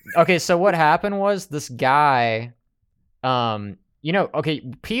 Okay, so what happened was this guy, Peter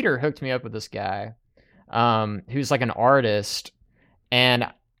hooked me up with this guy, who's like an artist, and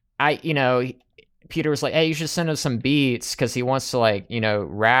Peter was like, "Hey, you should send us some beats," because he wants to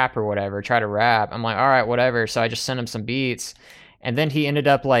rap or whatever, try to rap. I'm like, all right, whatever. So I just sent him some beats, and then he ended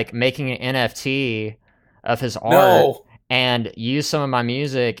up like making an NFT of his art. No. And used some of my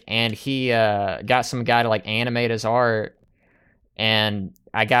music, and he got some guy to like animate his art, and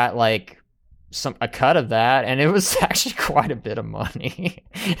I got like a cut of that, and it was actually quite a bit of money,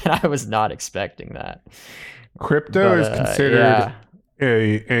 and I was not expecting that. Crypto is considered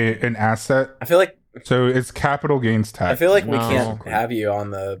an asset, I feel like so it's capital gains tax. we No. can't have you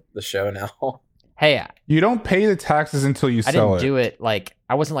on the show now. Hey, You don't pay the taxes until you I sell didn't it. do it like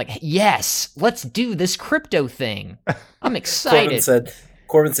I wasn't like, yes, let's do this crypto thing. I'm excited.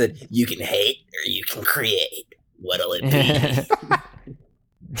 Corbin said, "You can hate or you can create. What'll it be?"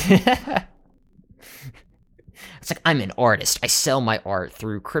 It's like I'm an artist. I sell my art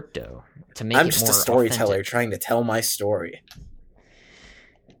through crypto to make it more I'm just a storyteller authentic. trying to tell my story.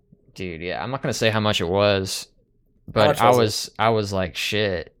 Dude, yeah, I'm not gonna say how much it was, How but much I was it? was like,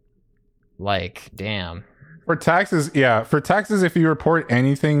 shit, like, damn. For taxes, yeah. For taxes, if you report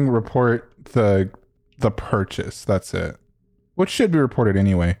anything, report the purchase. That's it. Which should be reported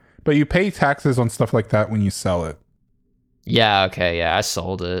anyway. But you pay taxes on stuff like that when you sell it. Yeah, okay, yeah, I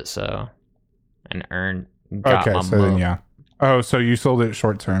sold it, so and got Okay, my so then money. yeah. Oh, so you sold it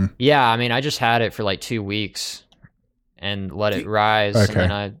short term. Yeah, I mean, I just had it for like 2 weeks and let it rise, and Okay.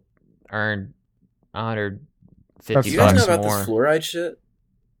 then I earned 150 That's Do you guys know bucks about more. this fluoride shit?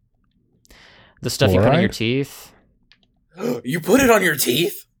 The stuff you put in your Fluoride? teeth. You put it on your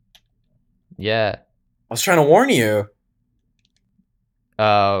teeth? Yeah. I was trying to warn you.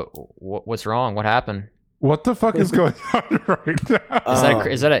 What's wrong? What happened? What the fuck is going on right now?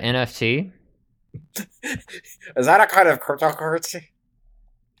 Is that an NFT? Is that a kind of cryptocurrency?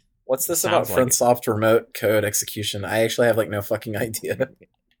 What's this about Sounds like it. FriendSoft remote code execution? I actually have like no fucking idea.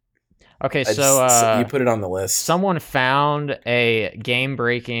 Okay, You put it on the list. someone found a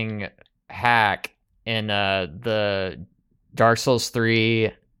game-breaking hack in the Dark Souls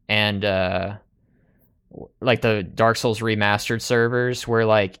 3 and like the Dark Souls remastered servers, where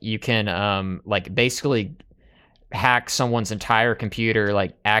like you can like basically hack someone's entire computer,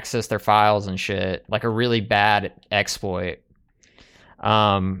 like access their files and shit, like a really bad exploit.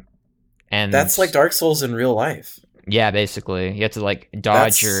 And That's like Dark Souls in real life. yeah, basically you have to like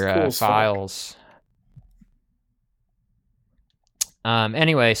dodge That's your cool as fuck. files.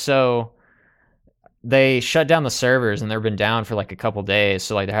 Anyway, so they shut down the servers and they've been down for like a couple days,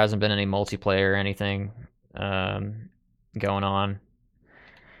 so like there hasn't been any multiplayer or anything going on.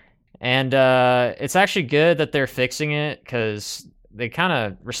 And it's actually good that they're fixing it, because they kind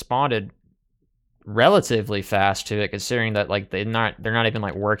of responded relatively fast to it, considering that like they're not even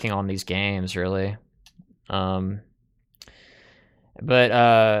like working on these games really.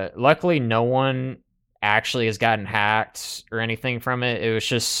 But luckily no one actually has gotten hacked or anything from it. It was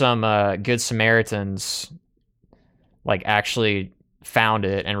just some good Samaritans like actually found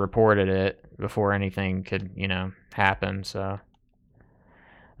it and reported it before anything could, happen. So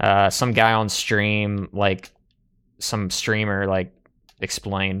some guy on stream, like some streamer, like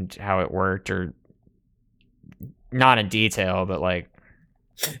explained how it worked, or not in detail, but like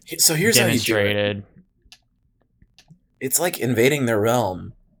So here's how you do it. demonstrated. It's like invading their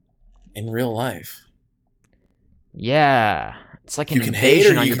realm in real life. Yeah, it's like an You can hate or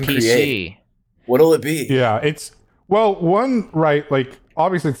invasion on you your can PC. create. What'll it be? Yeah, it's one, right, like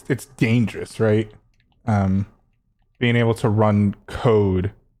obviously it's dangerous, right? Being able to run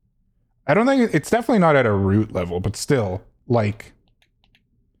code. I don't think it's definitely not at a root level, but still, like.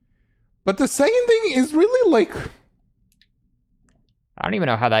 But the second thing is really like I don't even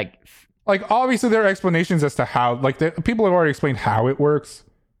know how that. obviously there are explanations as to how, like, people have already explained how it works,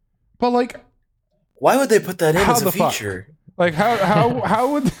 but like Why would they put that in How as a the fuck? feature? like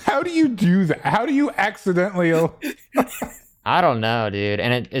how do you do that? How do you accidentally I don't know, dude.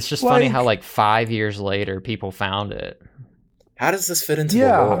 And it's just funny Like- how like 5 years later people found it. How does this fit into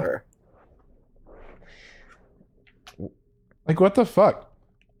Yeah. the lore? like what the fuck?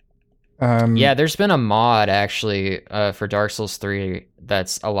 Yeah, there's been a mod actually for Dark Souls 3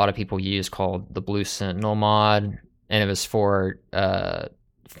 that's a lot of people use, called the Blue Sentinel mod, and it was for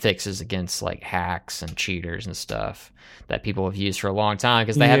fixes against like hacks and cheaters and stuff that people have used for a long time,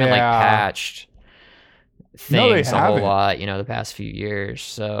 because they haven't like Yeah. patched No, they things a whole haven't. lot, the past few years.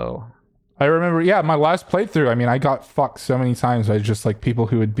 So I remember, yeah, my last playthrough, I mean, I got fucked so many times by just like people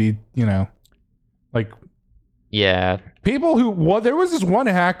who would be, like yeah, people who, well, there was this one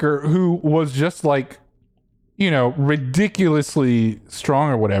hacker who was just like, ridiculously strong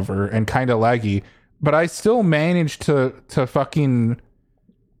or whatever and kind of laggy, but I still managed to fucking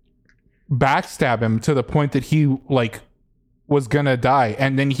backstab him to the point that he like was gonna die,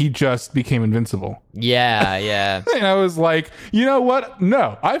 and then he just became invincible. yeah. And I was like, you know what?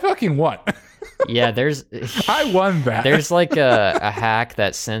 No, I fucking won. Yeah, there's I won that. there's like a hack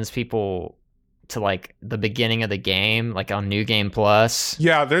that sends people to like the beginning of the game, like on New Game Plus.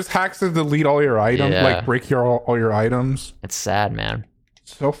 Yeah, there's hacks that delete all your items, Yeah. like break all your items. It's sad, man.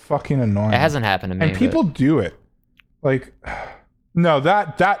 So fucking annoying. It hasn't happened to me. and people but- do it. Like, no,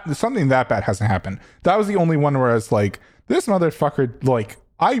 that something that bad hasn't happened. That was the only one where I was like, this motherfucker, like,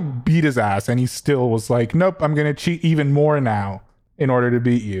 I beat his ass, and he still was like, nope, I'm gonna cheat even more now in order to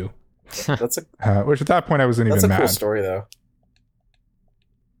beat you. That's a Which at that point I wasn't that's even a mad. cool story though.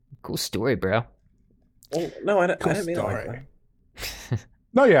 Cool story, bro. Well, no, I Cool didn't mean it like story. that.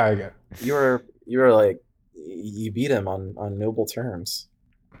 No, yeah, I get it. You were like You beat him on noble terms.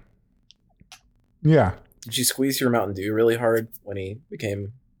 Yeah. Did you squeeze your Mountain Dew really hard when he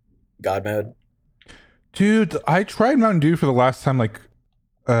became God mode? Dude, I tried Mountain Dew for the last time like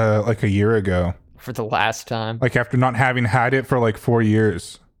a year ago. For the last time. Like after not having had it for like 4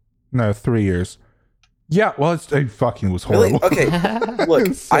 years. No, 3 years. Yeah, well, it fucking was horrible. Really? Okay. Look,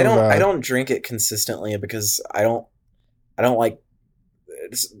 It's so I bad. don't drink it consistently because I don't like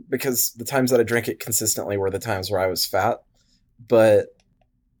because the times that I drank it consistently were the times where I was fat. But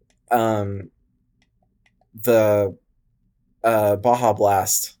the Baja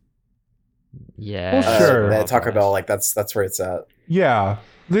Blast. Yeah. Well, sure. At Taco Bell, like that's where it's at. Yeah.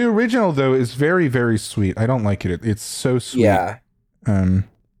 The original though is very, very sweet. I don't like it. It's so sweet. Yeah.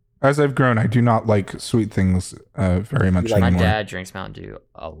 As I've grown, I do not like sweet things very much Like- My anymore. dad drinks Mountain Dew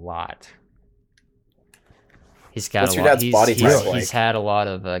a lot. He's got What's a your lot. dad's body type like? He's had a lot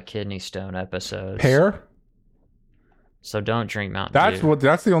of kidney stone episodes. Pear? So don't drink Mountain Dew.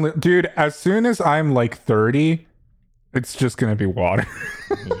 That's the only dude, as soon as I'm like 30, it's just gonna be water.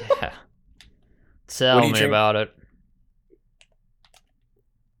 Yeah. Tell What do you me drink? about it.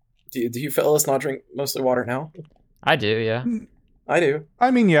 Do you fellas not drink mostly water now? I do, yeah. I do.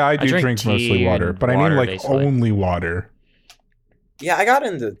 I mean, yeah, I do drink drink mostly tea water, and but I mean water, like basically. only water. Yeah, I got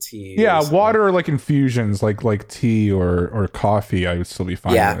into tea. Yeah, recently. water or like infusions, like tea or coffee, I would still be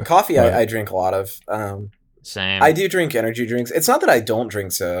fine Yeah, with. coffee but- I drink a lot of. Same. I do drink energy drinks. It's not that I don't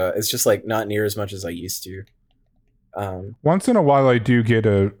drink soda. It's just like not near as much as I used to. Once in a while, I do get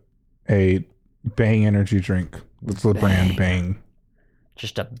a Bang energy drink. It's the brand Bang.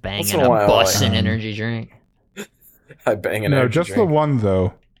 Just a Once banging, in a a while, bussin' um, energy drink. I bang an No, energy just the drink. one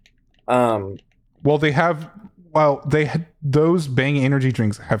though. Well, they have. Well, those Bang energy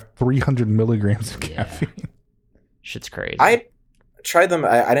drinks have 300 milligrams of Yeah. caffeine. Shit's crazy. I tried them.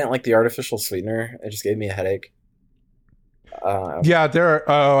 I didn't like the artificial sweetener. It just gave me a headache. Yeah, there are.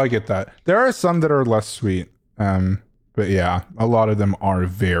 Oh, I get that. There are some that are less sweet. But yeah, a lot of them are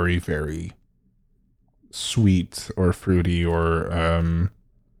very, very sweet or fruity or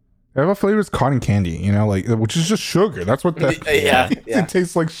they have a flavor is cotton candy, you know, like which is just sugar. That's what that. Yeah, yeah. It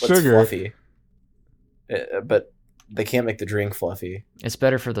tastes like But it's sugar. fluffy. But they can't make the drink fluffy. It's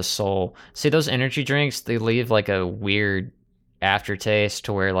better for the soul. See, those energy drinks, they leave like a weird aftertaste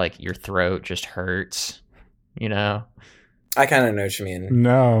to where like your throat just hurts. You know? I kind of know what you mean.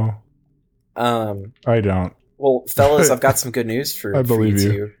 No, I don't. Well, fellas, I've got some good news for, I for believe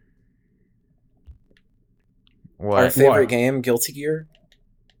you. two. What? Our favorite What? game, Guilty Gear.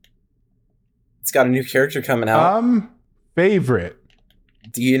 It's got a new character coming out. Favorite.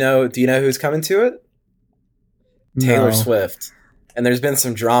 Do you know who's coming to it? Taylor No. Swift. And there's been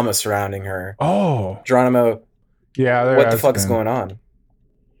some drama surrounding her. Oh, Geronimo, yeah. There what the has fuck's been. going on?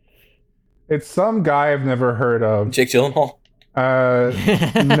 It's some guy I've never heard of. Jake Gyllenhaal?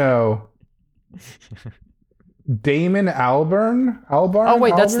 No. Damon Albarn? Oh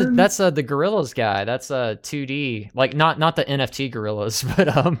wait, Albarn? that's the Gorillas guy. That's 2D, like not the NFT Gorillas, but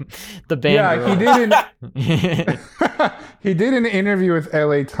the band. Yeah, he Gorilla. did he did an interview with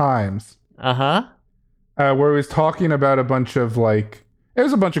LA Times Uh-huh. where he was talking about a bunch of like it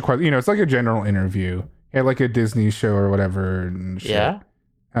was a bunch of questions. You know, it's like a general interview. He had like a Disney show or whatever. And shit. Yeah.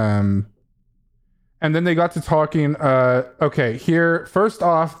 And then they got to talking. Okay, here first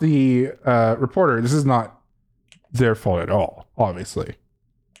off, the reporter. This is not their fault at all, obviously.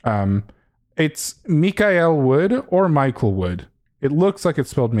 It's Mikael Wood or Michael Wood. It looks like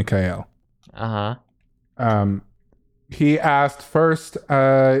it's spelled Mikael. Uh-huh. He asked first,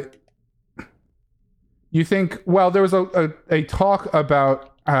 you think, well, there was a talk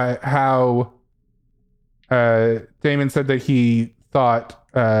about how Damon said that he thought,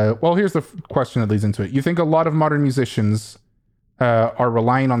 well, here's the question that leads into it. You think a lot of modern musicians are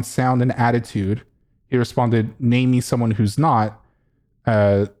relying on sound and attitude? He responded, name me someone who's not.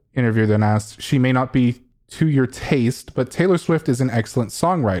 Interviewer then asked, she may not be to your taste, but Taylor Swift is an excellent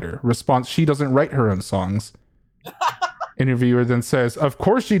songwriter. Response, she doesn't write her own songs. Interviewer then says, of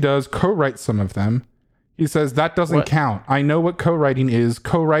course she does, co-write some of them. He says, that doesn't What? count. I know what co-writing is.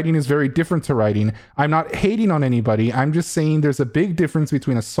 Co-writing is very different to writing. I'm not hating on anybody. I'm just saying there's a big difference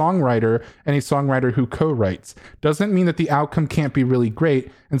between a songwriter and a songwriter who co-writes. Doesn't mean that the outcome can't be really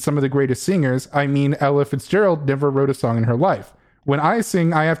great. And some of the greatest singers, I mean, Ella Fitzgerald never wrote a song in her life. When I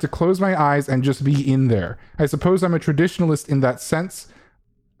sing, I have to close my eyes and just be in there. I suppose I'm a traditionalist in that sense.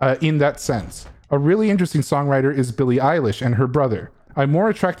 A really interesting songwriter is Billie Eilish and her brother. I'm more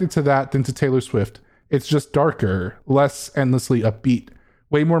attracted to that than to Taylor Swift. It's just darker, less endlessly upbeat,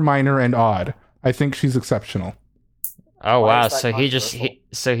 way more minor and odd. I think she's exceptional. Oh Why wow, is that so he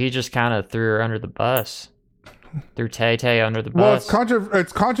controversial? just kind of threw her under the bus. Threw Tay Tay under the Well, bus.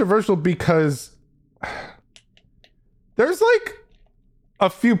 it's controversial because there's like a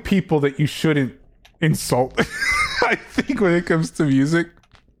few people that you shouldn't insult. I think when it comes to music,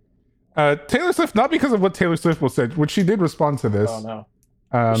 Taylor Swift, not because of what Taylor Swift will say, which she did respond to this. Oh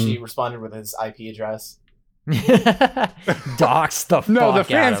no. She responded with his IP address. Dox the fuck No, the out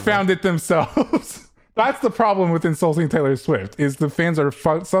fans of found it themselves. That's the problem with insulting Taylor Swift. Is the fans are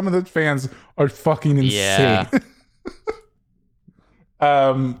some of the fans are fucking insane. Yeah.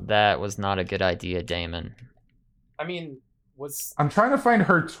 That was not a good idea, Damon. I mean, I'm trying to find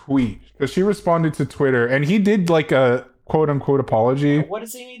her tweet because she responded to Twitter and he did like a quote unquote apology. what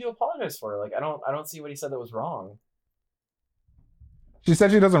does he need to apologize for? Like, I don't see what he said that was wrong. She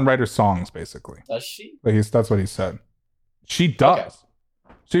said she doesn't write her songs, basically. Does she? Like that's what he said. She does.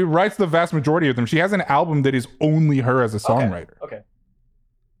 Okay. She writes the vast majority of them. She has an album that is only her as a songwriter. Okay.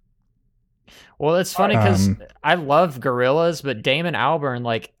 Well, it's funny because I love Gorillaz, but Damon Albarn,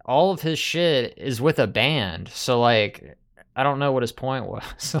 like, all of his shit is with a band. So, like, I don't know what his point was.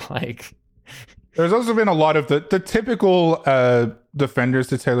 So, like, there's also been a lot of the typical defenders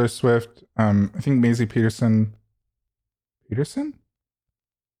to Taylor Swift. I think Maisie Peterson. Peterson?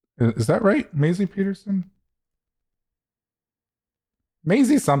 Is that right? Maisie Peterson?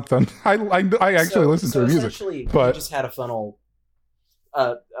 Maisie something. I actually listen to her music. Essentially, but he just had a funnel.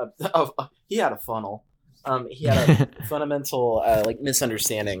 He had a funnel. He had a fundamental like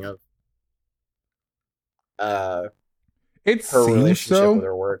misunderstanding of it her seems relationship so. with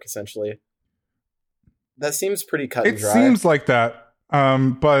her work. Essentially, that seems pretty cut and It dry. seems like that.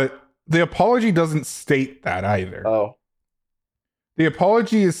 But the apology doesn't state that either. Oh, The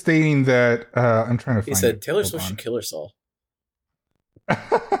apology is stating that I'm trying to find He said it. Taylor Hold Swift on. should kill herself.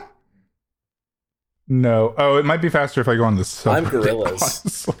 No. Oh, it might be faster if I go on the subreddit, I'm Gorillaz.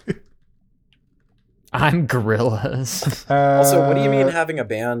 honestly. I'm Gorillaz. Also, what do you mean having a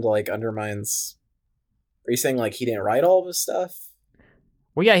band like undermines? Are you saying like he didn't write all of his stuff?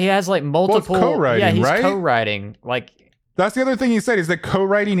 Well, yeah, he has, like, multiple... co-writing, yeah, he's right? co-writing. Like, That's the other thing he said is that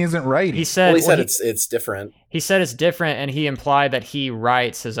co-writing isn't writing. he said... Well, he said well, it's different. He said it's different, and he implied that he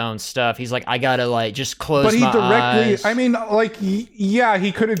writes his own stuff. He's like, I gotta, like, just close But he my directly, eyes. I mean, like, yeah,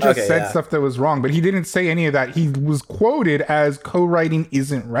 he could have just Okay, said yeah. stuff that was wrong, but he didn't say any of that. He was quoted as co-writing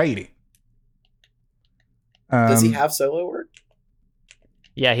isn't writing. Does he have solo work?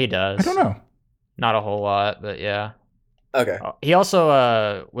 Yeah, he does. I don't know. Not a whole lot, but yeah. Okay. He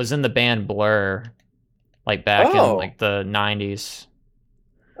also was in the band Blur, like, back Oh. in, like, the 90s.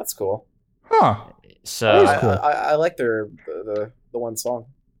 That's cool. Huh. So, That is cool. I like the one song.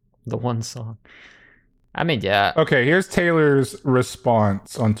 the one song. I mean, yeah. Okay, here's Taylor's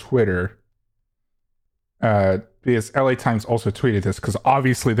response on Twitter. Because LA Times also tweeted this, because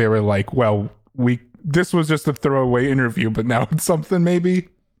obviously they were like, well, this was just a throwaway interview, but now it's something maybe.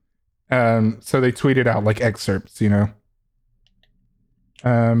 So they tweeted out like excerpts, you know.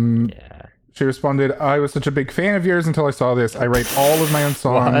 Yeah. She responded, I was such a big fan of yours until I saw this. I write all of my own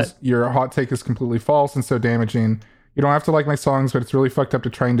songs. What? Your hot take is completely false and so damaging. You don't have to like my songs, but it's really fucked up to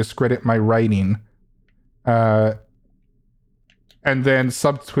try and discredit my writing. And then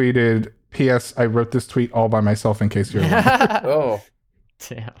subtweeted, P.S. I wrote this tweet all by myself in case you're wondering. Oh,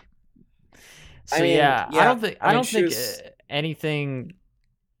 Damn. So I mean, yeah, yeah, I don't she think was- anything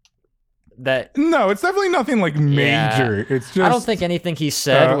that No, it's definitely nothing like major. It's just I don't think anything he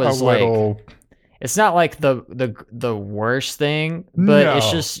said was a like little. it's not like the worst thing, but it's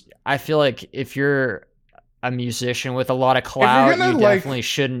No. just I feel like if you're a musician with a lot of clout, gonna, you like- definitely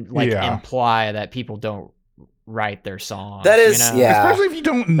shouldn't like Yeah. imply that people don't write their songs. That is- you know? yeah. Especially if you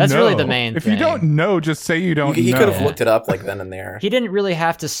don't know. That's really the main If thing. you don't know, just say you don't he know. could have looked it up like then and there. He didn't really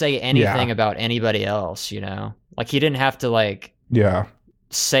have to say anything about anybody else, you know? Like he didn't have to like Yeah.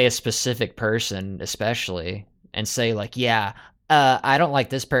 say a specific person especially and say like, yeah, I don't like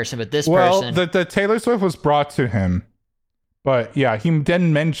this person, but this person. The Taylor Swift was brought to him, but yeah, he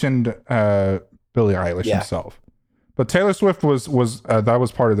then mentioned Billie Eilish Yeah. himself. But Taylor Swift was that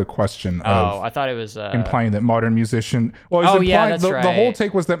was part of the question of I thought it was implying that modern musician. Well, Oh, it's yeah, implying that's the right. whole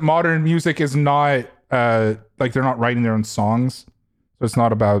take was that modern music is not like they're not writing their own songs, so it's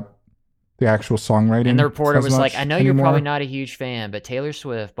not about the actual songwriting. and the reporter as was like, much I know you're anymore. probably not a huge fan, but Taylor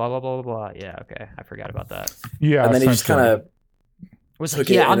Swift, blah, blah, blah, blah, blah. Yeah, okay. I forgot about that. Yeah, and then he just essentially. kind of Was Took like,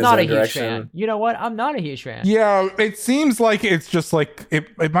 it yeah, in I'm his not a own huge direction. fan. You know what? I'm not a huge fan. Yeah, it seems like it's just like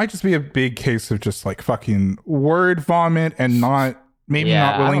it might just be a big case of just like fucking word vomit and not maybe Yeah,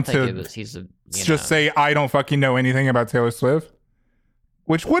 not I willing don't think to it was, he's a, you just know. say I don't fucking know anything about Taylor Swift,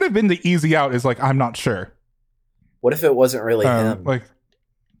 which would have been the easy out. Is like I'm not sure. what if it wasn't really him? Like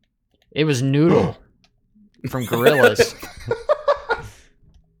It was Noodle. from Gorillas.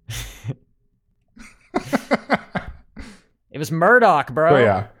 It was Murdoch, bro. Oh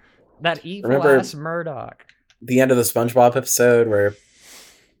yeah. That evil Remember- ass Murdoch. The end of the SpongeBob episode where,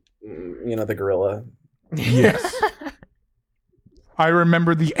 you know, the gorilla. Yes. I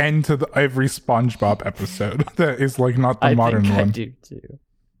remember the end to every SpongeBob episode that is like not the modern think one. I do too.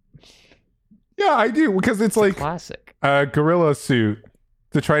 Yeah, I do because it's like Classic. a gorilla suit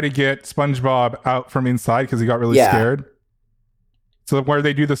to try to get SpongeBob out from inside because he got really Yeah. scared. So where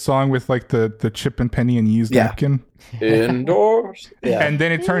they do the song with like the Chip and Penny and used Yeah. napkin. Indoors. Yeah. And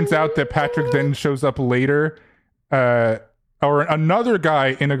then it turns out that Patrick then shows up later, or another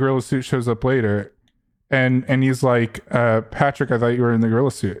guy in a gorilla suit shows up later, and he's like, Patrick, I thought you were in the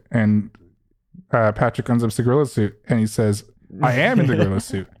gorilla suit. And Patrick unzips the gorilla suit and he says, I am in the gorilla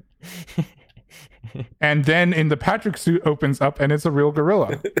suit. And then in the Patrick suit opens up and it's a real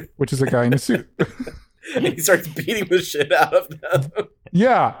gorilla, which is a guy in a suit. And he starts beating the shit out of them.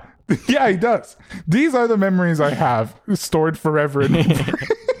 Yeah. Yeah, he does. These are the memories I have stored forever and ever.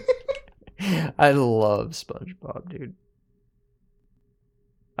 I love SpongeBob, dude.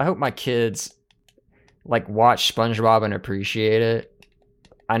 I hope my kids like watch SpongeBob and appreciate it.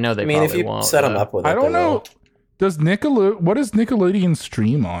 I know they I mean, if probably you won't. set them though. up with it, I don't they know. will. What does Nickelodeon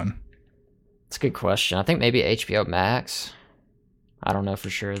stream on? It's a good question. I think maybe HBO Max. I don't know for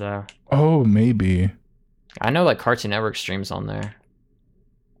sure though. Oh, maybe. I know like Cartoon Network streams on there.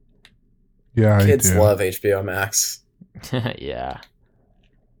 Yeah, Kids I do. love HBO Max. Yeah.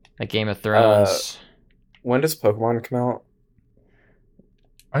 Like Game of Thrones. When does Pokemon come out?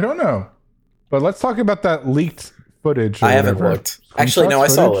 I don't know. But let's talk about that leaked footage. or I haven't whatever. looked. Actually, no, I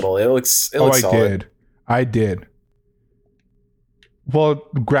Screenshots saw a footage? little. It looks I solid. did. Well,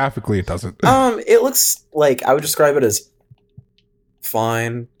 graphically, it doesn't. It looks like I would describe it as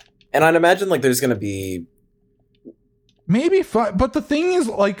fine, and I'd imagine like there's gonna be Maybe fun, but the thing is,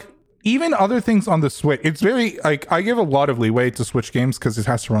 like, even other things on the Switch, it's very like I give a lot of leeway to Switch games because it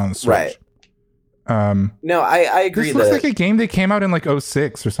has to run on the Switch. Right. No, I agree This looks that like a game that came out in like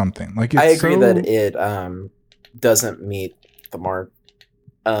 06 or something. Like, it's I agree so- that it doesn't meet the mark.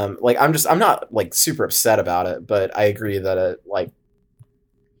 Like I'm not like super upset about it, but I agree that it like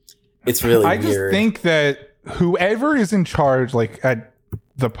it's really I weird. just think that whoever is in charge, like at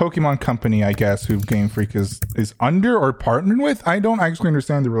the Pokemon company, I guess, who Game Freak is under or partnered with, I don't actually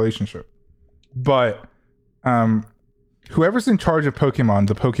understand the relationship. But whoever's in charge of Pokemon,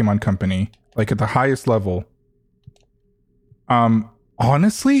 the Pokemon company, like at the highest level,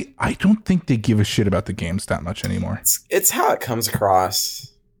 honestly, I don't think they give a shit about the games that much anymore. it's how it comes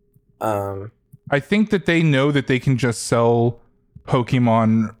across. I think that they know that they can just sell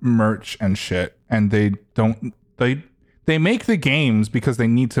Pokemon merch and shit, and they make the games because they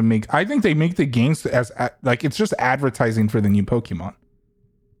need to make. I think they make the games as like it's just advertising for the new Pokemon.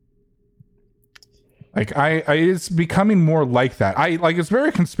 Like I it's becoming more like that. I like it's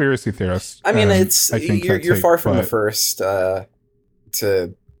very conspiracy theorist. I mean, it's I think you're that take, far from the but- first to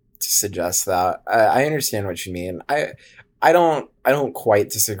suggest that. I understand what you mean. I don't quite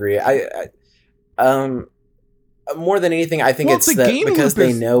disagree. More than anything, I think Well, it's the that game because loop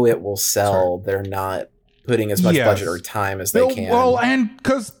they is- know it will sell. They're not putting as much Yes. budget or time as they can. Well, and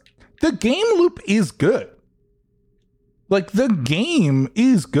because the game loop is good. Like the game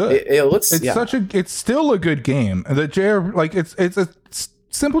is good. it looks. It's yeah. it's still a good game. The like it's a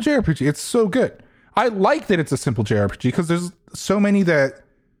simple JRPG. It's so good. I like that it's a simple JRPG because there's so many that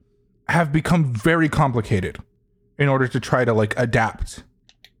have become very complicated in order to try to like adapt.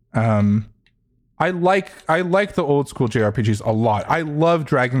 I like the old school JRPGs a lot. I love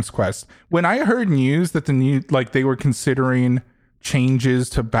Dragon's Quest. When I heard news that the new like they were considering changes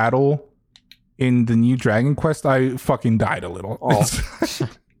to battle in the new Dragon Quest, I fucking died a little.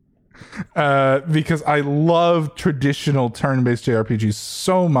 Because I love traditional turn-based JRPGs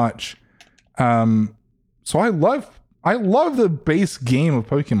so much. So I love the base game of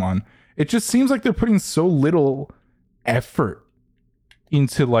Pokemon. It just seems like they're putting so little effort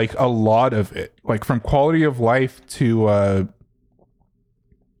into like a lot of it, like from quality of life to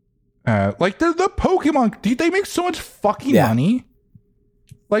like the Pokemon. Dude, they make so much fucking money.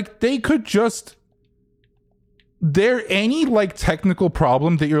 Like they could just. There any like technical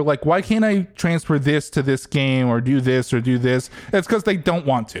problem that you're like, why can't I transfer this to this game or do this or do this? It's because they don't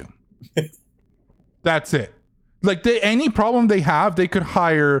want to. That's it. Like any problem they have, they could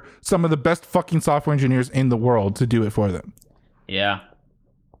hire some of the best fucking software engineers in the world to do it for them. Yeah.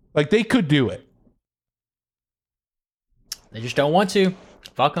 Like they could do it. They just don't want to.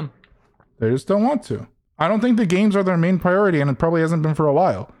 Fuck them. They just don't want to. I don't think the games are their main priority, and it probably hasn't been for a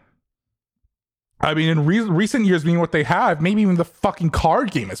while. I mean, in recent years being what they have, maybe even the fucking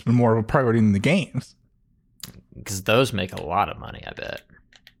card game has been more of a priority than the games. Because those make a lot of money, I bet.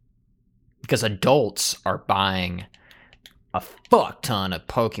 Because adults are buying a fuck ton of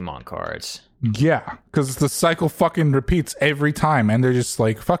Pokemon cards. Yeah, because the cycle fucking repeats every time, and they're just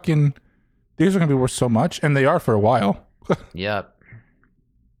like, fucking, these are going to be worth so much, and they are for a while. Yep.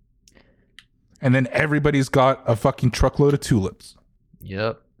 And then everybody's got a fucking truckload of tulips.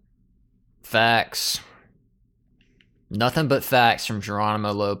 Yep. Facts. Nothing but facts from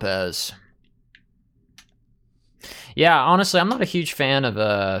Geronimo Lopez. Yeah, honestly, I'm not a huge fan of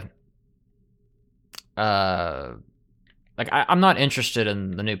I'm not interested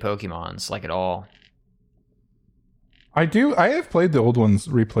in the new Pokemons, like, at all. I have played the old ones,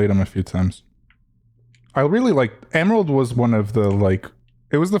 replayed them a few times. I really liked Emerald. Was one of the, like,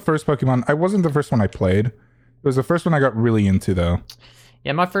 it was the first Pokemon. I wasn't the first one I played. It was the first one I got really into, though.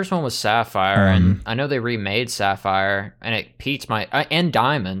 Yeah, my first one was Sapphire, and I know they remade Sapphire, and it piqued my... and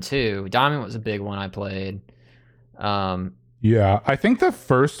Diamond, too. Diamond was a big one I played. Yeah, I think the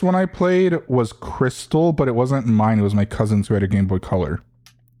first one I played was Crystal, but it wasn't mine. It was my cousin's who had a Game Boy Color.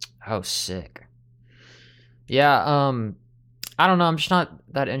 Oh, sick. Yeah, I don't know. I'm just not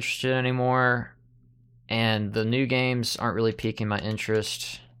that interested anymore, and the new games aren't really piquing my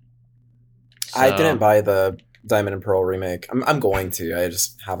interest. I didn't buy the Diamond and Pearl remake. I'm going to. I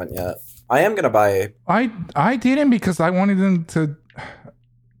just haven't yet. I am gonna buy. I didn't because I wanted them to.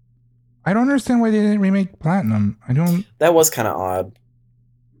 I don't understand why they didn't remake Platinum. I don't. That was kind of odd.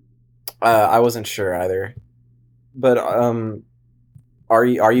 I wasn't sure either. But are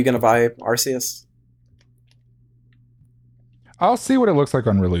you gonna buy Arceus? I'll see what it looks like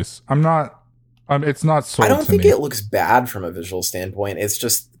on release. I'm not. It's not sold. I don't to think me. it looks bad from a visual standpoint. It's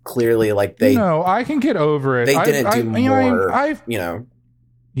just clearly like they. No, I can get over it. They didn't do more. I've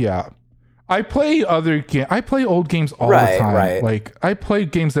Yeah. I play I play old games all the time. Right. Like, I play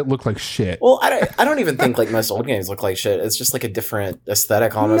games that look like shit. Well, I don't even think like most old games look like shit. It's just like a different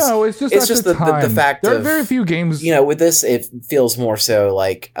aesthetic almost. No, it's just the fact there of, are very few games. With this it feels more so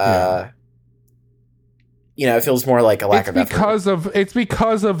like it feels more like a lack of effort. It's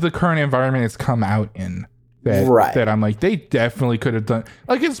because of the current environment it's come out in. That I'm like, they definitely could have done,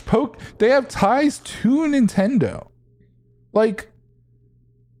 like, they have ties to Nintendo. Like,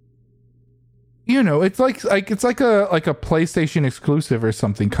 it's like a PlayStation exclusive or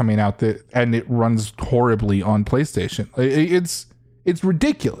something coming out and it runs horribly on PlayStation. It's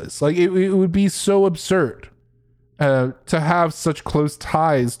ridiculous. Like, it would be so absurd to have such close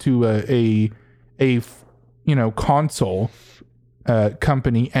ties to a console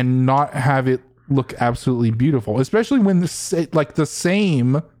company and not have it look absolutely beautiful, especially when the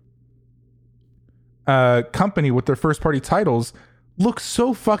same company with their first party titles look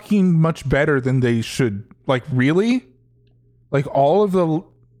so fucking much better than they should. Like, really? Like, all of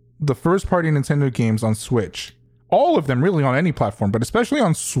the first party Nintendo games on Switch, all of them really on any platform, but especially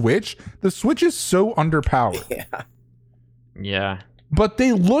on Switch, the Switch is so underpowered. Yeah. But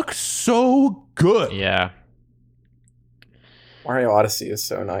they look so good. Yeah. Mario Odyssey is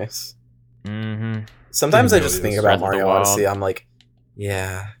so nice. Mm-hmm. Sometimes I just think about Breath of the Mario Wild. Odyssey. I'm like,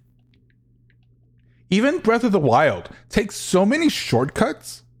 yeah. Even Breath of the Wild takes so many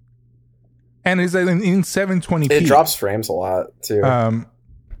shortcuts and is in 720p. It drops frames a lot too.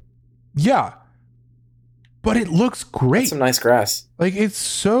 Yeah. But it looks great. That's some nice grass. Like, it's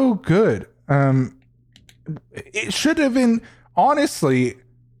so good. It should have been, honestly,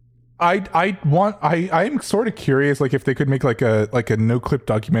 I'm sort of curious, like, if they could make like a no clip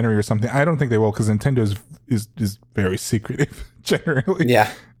documentary or something. I don't think they will, because Nintendo is very secretive generally.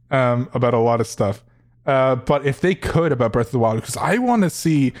 Yeah. About a lot of stuff. But if they could, about Breath of the Wild, because I want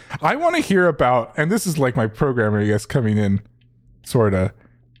to hear about, and this is like my programmer, I guess, coming in, sorta,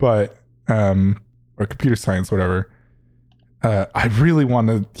 but or computer science, whatever. I really want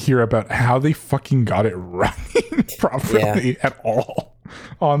to hear about how they fucking got it running properly at all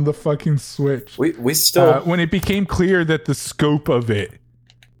on the fucking Switch. We still when it became clear that the scope of it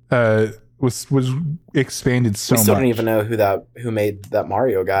was expanded so much. we still don't even know who made that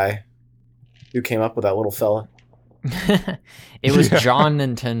Mario guy, who came up with that little fella. It was John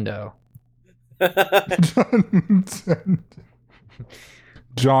Nintendo.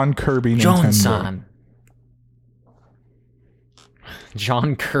 John Kirby Nintendo. Johnson.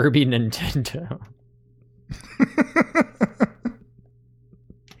 John Kirby Nintendo.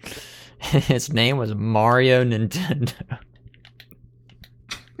 His name was Mario Nintendo.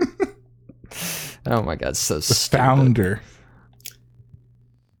 Oh my god, so The stupid. founder.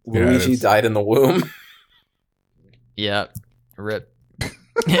 Luigi died in the womb. Yep. Rip.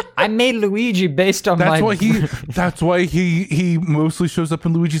 I made Luigi based on That's my. why he. That's why he mostly shows up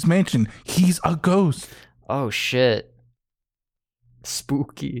in Luigi's Mansion. He's a ghost. Oh shit!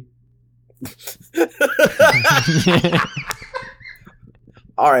 Spooky.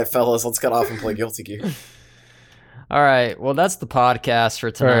 All right, fellas, let's get off and play Guilty Gear. All right. Well, that's the podcast for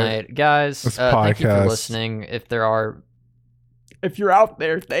tonight, right. Guys. That's Thank you for podcast. listening. If you're out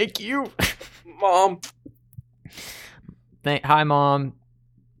there, thank you. Mom. Hi, Mom.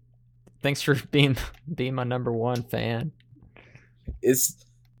 Thanks for being my number one fan. Is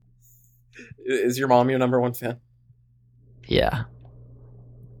your mom your number one fan? Yeah.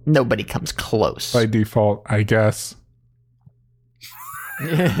 Nobody comes close. By default, I guess.